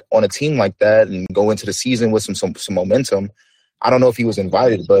like on a team like that and go into the season with some momentum. I don't know if he was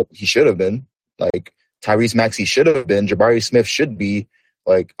invited, but he should have been. Like, Tyrese Maxey should have been. Jabari Smith should be.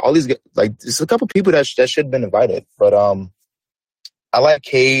 Like, all these, like, there's a couple people that should have been invited. But I like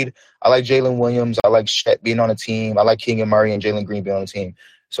Cade. I like Jalen Williams. I like Chet being on the team. I like Keegan Murray and Jalen Green being on the team.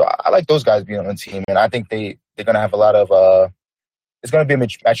 So I like those guys being on the team. And I think they're going to have a lot of it's going to be a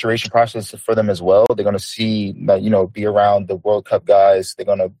maturation process for them as well. They're going to see that, be around the World Cup guys. They're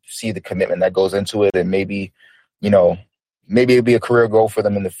going to see the commitment that goes into it. And maybe it'll be a career goal for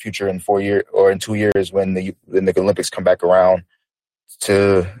them in the future in 4 years or in 2 years when the Olympics come back around,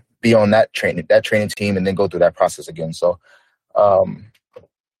 to be on that training team and then go through that process again. So,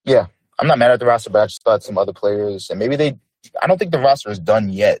 yeah, I'm not mad at the roster, but I just thought some other players, and maybe I don't think the roster is done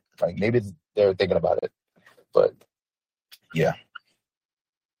yet. Like, maybe they're thinking about it, but yeah.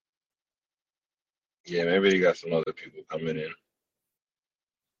 Yeah, maybe they got some other people coming in.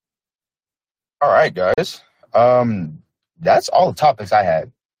 All right, guys. That's all the topics I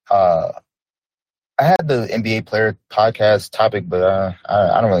had. I had the NBA player podcast topic, but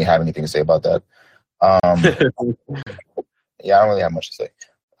I don't really have anything to say about that. Yeah, I don't really have much to say.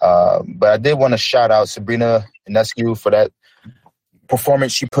 But I did want to shout out Sabrina Ionescu for that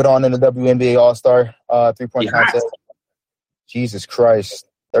performance she put on in the WNBA All-Star 3-point contest. Jesus Christ,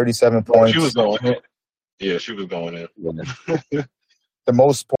 37 points. She was going in. Yeah, she was going in. The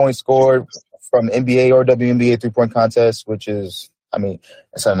most points scored from NBA or WNBA 3-point contest, which is,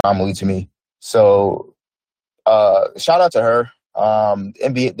 it's an anomaly to me. So, shout out to her.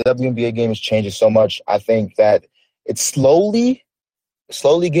 The WNBA game is changing so much. I think that it's slowly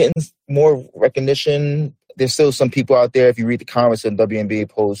getting more recognition. There's still some people out there, if you read the comments in WNBA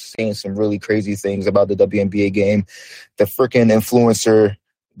posts, saying some really crazy things about the WNBA game. The freaking influencer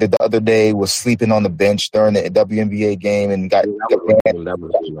the other day was sleeping on the bench during the WNBA game and got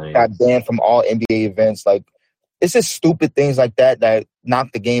banned from all NBA events. Like, it's just stupid things like that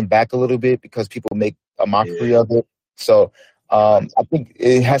knock the game back a little bit because people make a mockery of it. So I think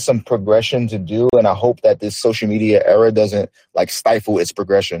it has some progression to do, and I hope that this social media era doesn't stifle its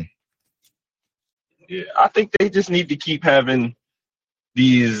progression. Yeah, I think they just need to keep having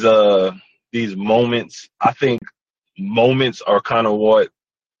these moments. I think moments are kind of what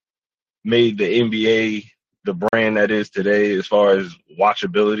made the NBA the brand that is today as far as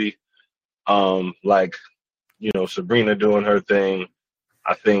watchability. Sabrina doing her thing.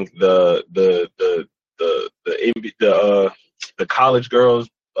 I think the college girls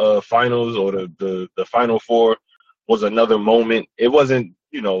finals or the Final Four was another moment. It wasn't,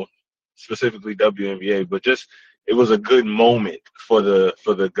 specifically WNBA, but just it was a good moment for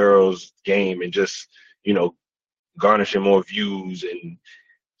the girls' game and just, garnishing more views, and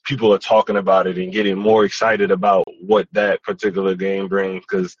people are talking about it and getting more excited about what that particular game brings.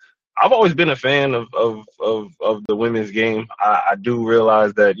 Because I've always been a fan of the women's game. I do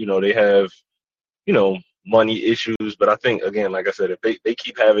realize that, they have, money issues, but I think, again, like I said, if they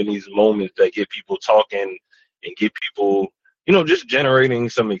keep having these moments that get people talking and get people, just generating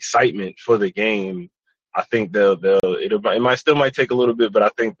some excitement for the game, I think it might take a little bit, but I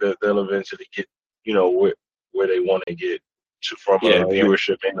think that they'll eventually get, where they want to get to from a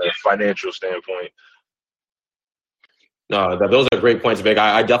viewership and a financial standpoint. No, those are great points, Vic.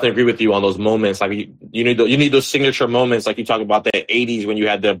 I definitely agree with you on those moments. Like you need those signature moments, like you talk about the '80s when you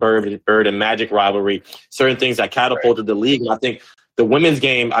had the Bird and Magic rivalry. Certain things that catapulted the league, and I think the women's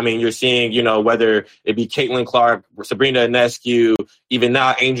game. I mean, you're seeing, whether it be Caitlin Clark, Sabrina Ionescu, even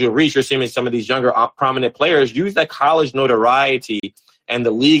now Angel Reese. You're seeing some of these younger prominent players use that college notoriety, and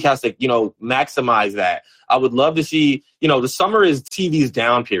the league has to, maximize that. I would love to see. The summer is TV's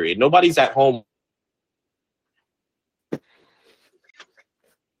down period. Nobody's at home.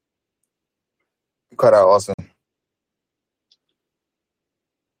 Cut out Austin.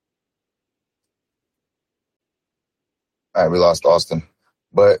 All right, we lost Austin.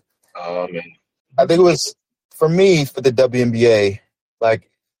 But I think it was, for me, for the WNBA,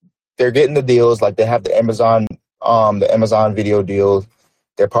 like, they're getting the deals. Like, they have the Amazon video deal.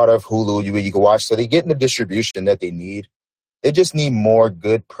 They're part of Hulu. You can watch. So they're getting the distribution that they need. They just need more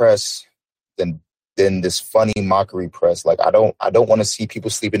good press than this funny mockery press. Like, I don't want to see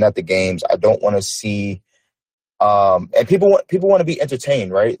people sleeping at the games. I don't want to see and people want to be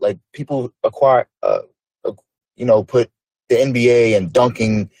entertained, right? Like, people acquire put the NBA and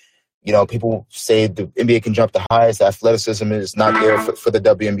dunking, people say the NBA can jump the highest. The athleticism is not there for the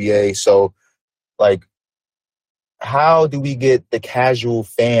WNBA. So, like, how do we get the casual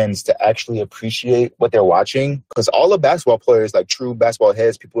fans to actually appreciate what they're watching? Because all the basketball players, like true basketball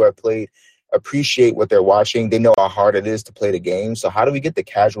heads, people who have played, appreciate what they're watching. They know how hard it is to play the game. So how do we get the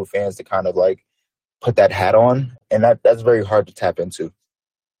casual fans to kind of like put that hat on? And that's very hard to tap into.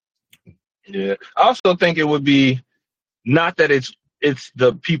 Yeah. I also think it would be not that it's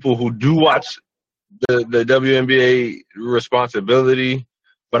the people who do watch the WNBA responsibility,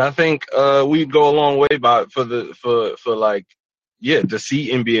 but I think we'd go a long way to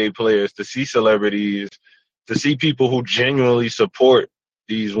see NBA players, to see celebrities, to see people who genuinely support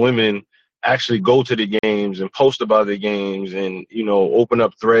these women actually go to the games and post about the games and, open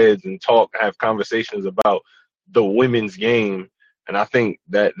up threads and have conversations about the women's game. And I think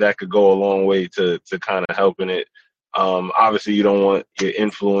that could go a long way to kind of helping it. Obviously, you don't want your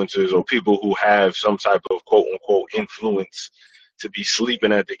influencers or people who have some type of quote unquote influence to be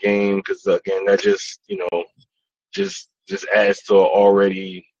sleeping at the game, because again, that just adds to an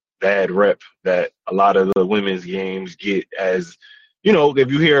already bad rep that a lot of the women's games get. As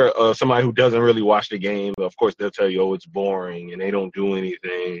if you hear somebody who doesn't really watch the game, of course they'll tell you, oh, it's boring and they don't do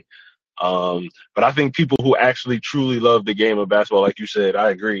anything. But I think people who actually truly love the game of basketball, like you said, I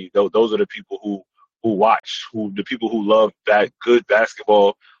agree. Those are the people who watch, the people who love that good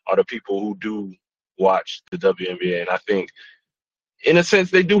basketball are the people who do watch the WNBA. And I think, in a sense,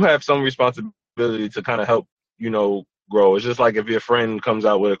 they do have some responsibility to kind of help, grow. It's just like if your friend comes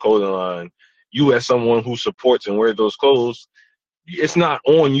out with a clothing line, you as someone who supports and wears those clothes, it's not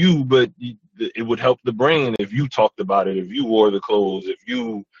on you, but it would help the brand if you talked about it, if you wore the clothes, if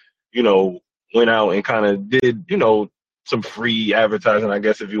you, went out and kind of did, some free advertising, I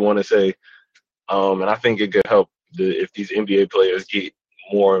guess, if you want to say. And I think it could help if these NBA players get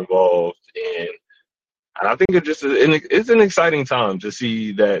more involved. And I think it's an exciting time to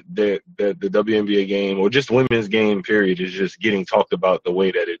see that the WNBA game, or just women's game, period, is just getting talked about the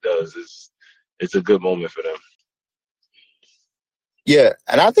way that it does. It's a good moment for them. Yeah,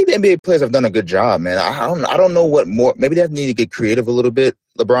 and I think the NBA players have done a good job, man. I don't know what more. Maybe they need to get creative a little bit.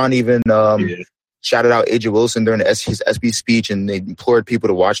 LeBron even shouted out AJ Wilson during his SB speech, and they implored people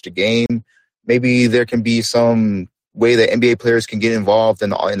to watch the game. Maybe there can be some way that NBA players can get involved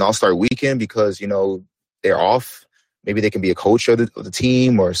in All-Star Weekend because, they're off. Maybe they can be a coach of the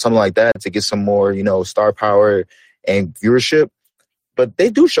team or something like that to get some more, star power and viewership. But they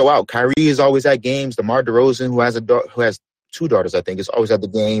do show out. Kyrie is always at games. DeMar DeRozan, who has two daughters, I think, is always at the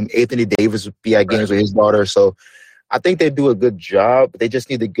game. Anthony Davis would be at games with his daughter. So I think they do a good job. They just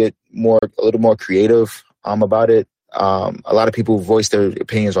need to get a little more creative about it. A lot of people voice their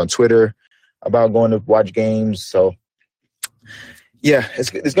opinions on Twitter about going to watch games. So, Yeah, it's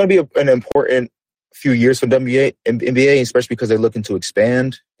going to be an important few years for NBA, especially because they're looking to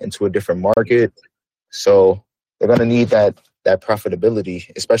expand into a different market. So they're going to need that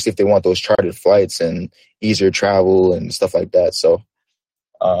profitability, especially if they want those chartered flights and easier travel and stuff like that. So,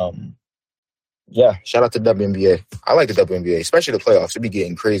 yeah, shout out to WNBA. I like the WNBA, especially the playoffs. It'd be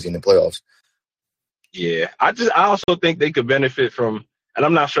getting crazy in the playoffs. Yeah, I also think they could benefit from, and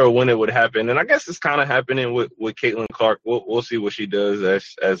I'm not sure when it would happen. And I guess it's kind of happening with Caitlin Clark. We'll see what she does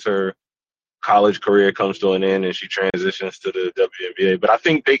as her college career comes to an end and she transitions to the WNBA. But I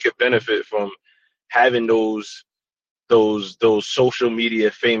think they could benefit from having those social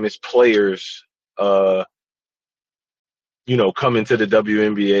media famous players, come into the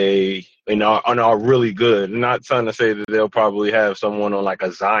WNBA and are really good. I'm not trying to say that they'll probably have someone on like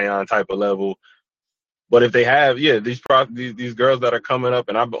a Zion type of level. But if they have, these girls that are coming up,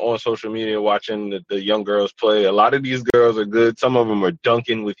 and I've been on social media watching the young girls play, a lot of these girls are good. Some of them are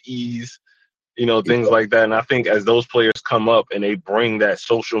dunking with ease, things like that. And I think as those players come up and they bring that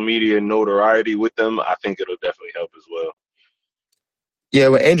social media notoriety with them, I think it'll definitely help as well. Yeah,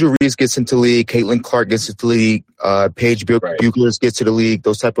 when Andrew Reese gets into the league, Caitlin Clark gets into the league, Paige Buchler gets to the league,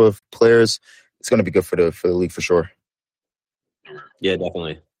 those type of players, it's going to be good for the league for sure. Yeah,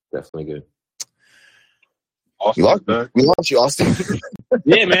 definitely good. We lost you, Austin.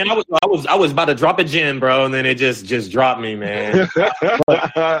 Yeah, man. I was about to drop a gem, bro, and then it just dropped me, man.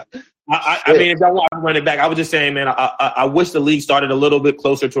 I mean, if I want to run it back, I was just saying, man, I wish the league started a little bit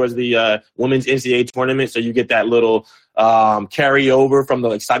closer towards the women's NCAA tournament, so you get that little carryover from the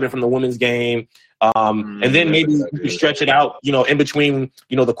excitement from the women's game. And then maybe you stretch it out, in between,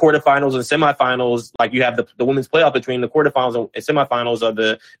 the quarterfinals and semifinals. Like you have the women's playoff between the quarterfinals and semifinals of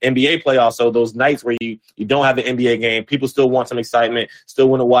the NBA playoffs. So those nights where you don't have the NBA game, people still want some excitement, still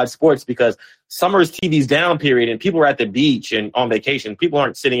want to watch sports because summer is TV's down period and people are at the beach and on vacation. People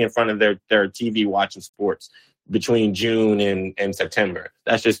aren't sitting in front of their TV watching sports between June and September.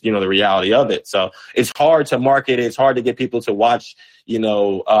 That's just, the reality of it. So it's hard to market. It's hard to get people to watch,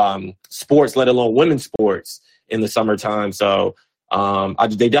 sports, let alone women's sports in the summertime. So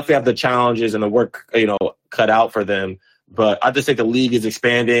they definitely have the challenges and the work, cut out for them. But I just think the league is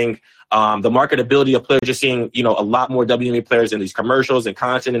expanding. The marketability of players, you're seeing, a lot more WNBA players in these commercials and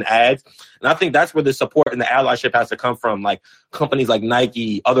content and ads. And I think that's where the support and the allyship has to come from. Like companies like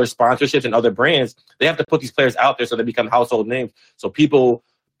Nike, other sponsorships and other brands, they have to put these players out there so they become household names. So people,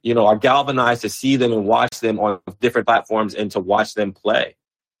 are galvanized to see them and watch them on different platforms and to watch them play.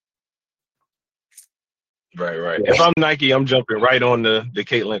 Right. Yeah. If I'm Nike, I'm jumping right on the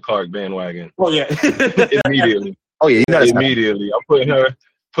Caitlin Clark bandwagon. Oh, yeah. Immediately. Oh, yeah. Immediately. I'm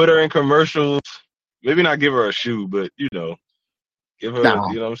put her in commercials. Maybe not give her a shoe, but, give her, you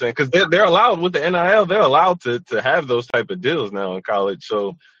know what I'm saying? Because they're allowed with the NIL, they're allowed to have those type of deals now in college.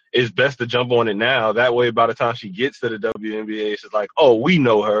 So it's best to jump on it now. That way, by the time she gets to the WNBA, it's like, oh, we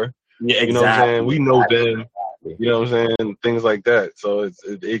know her. Yeah, exactly. You know what I'm saying? We know them. You know what I'm saying? Things like that. So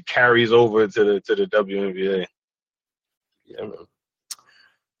it carries over to the WNBA. Yeah, man.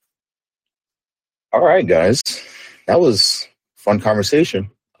 All right, guys. That was a fun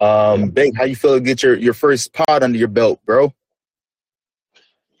conversation. Big, how you feel to get your first pod under your belt, bro?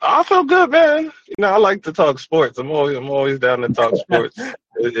 I feel good, man. I like to talk sports. I'm always down to talk sports.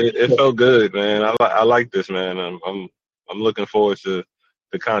 It felt good, man. I like this, man. I'm looking forward to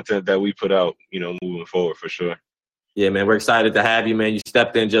the content that we put out, moving forward for sure. Yeah, man, we're excited to have you, man. You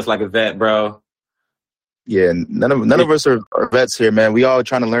stepped in just like a vet, bro. Yeah, none of us are vets here, man. We all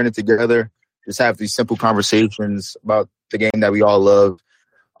trying to learn it together. Just have these simple conversations about the game that we all love.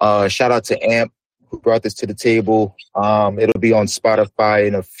 Shout out to Amp who brought this to the table. It'll be on Spotify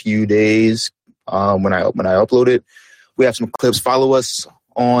in a few days when I upload it. We have some clips. Follow us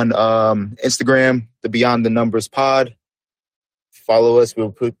on Instagram, the Beyond the Numbers Pod. Follow us.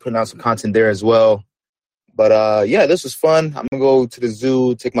 We'll put out some content there as well. But this was fun. I'm gonna go to the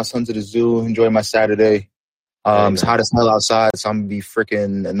zoo, take my son to the zoo, enjoy my Saturday. It's hot as hell outside, so I'm gonna be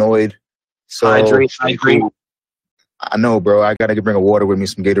freaking annoyed. So hydrate. I know, bro. I gotta bring a water with me,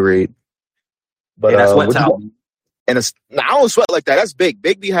 some Gatorade. But that's sweat towel. And I don't sweat like that. That's Big.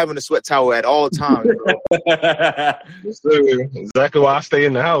 Big be having a sweat towel at all times, bro. Exactly why I stay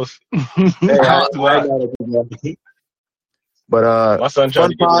in the house. But my son tried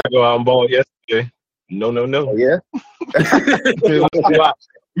to get me to go out and ball yesterday. No. Oh, yeah? We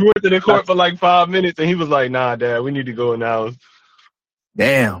went to the court for like 5 minutes, and he was like, "Nah, Dad, we need to go in the house."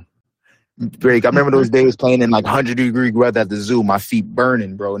 Damn. Greg, I remember those days playing in like 100-degree weather at the zoo, my feet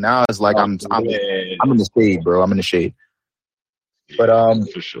burning, bro. Now it's like I'm in the shade, bro. I'm in the shade. But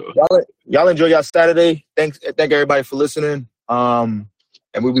for sure. Y'all enjoy y'all Saturday. Thank everybody for listening. And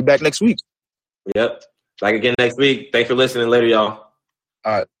we'll be back next week. Yep. Back again next week. Thanks for listening. Later, y'all.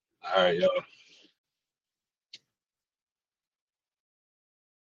 All right. All right, y'all.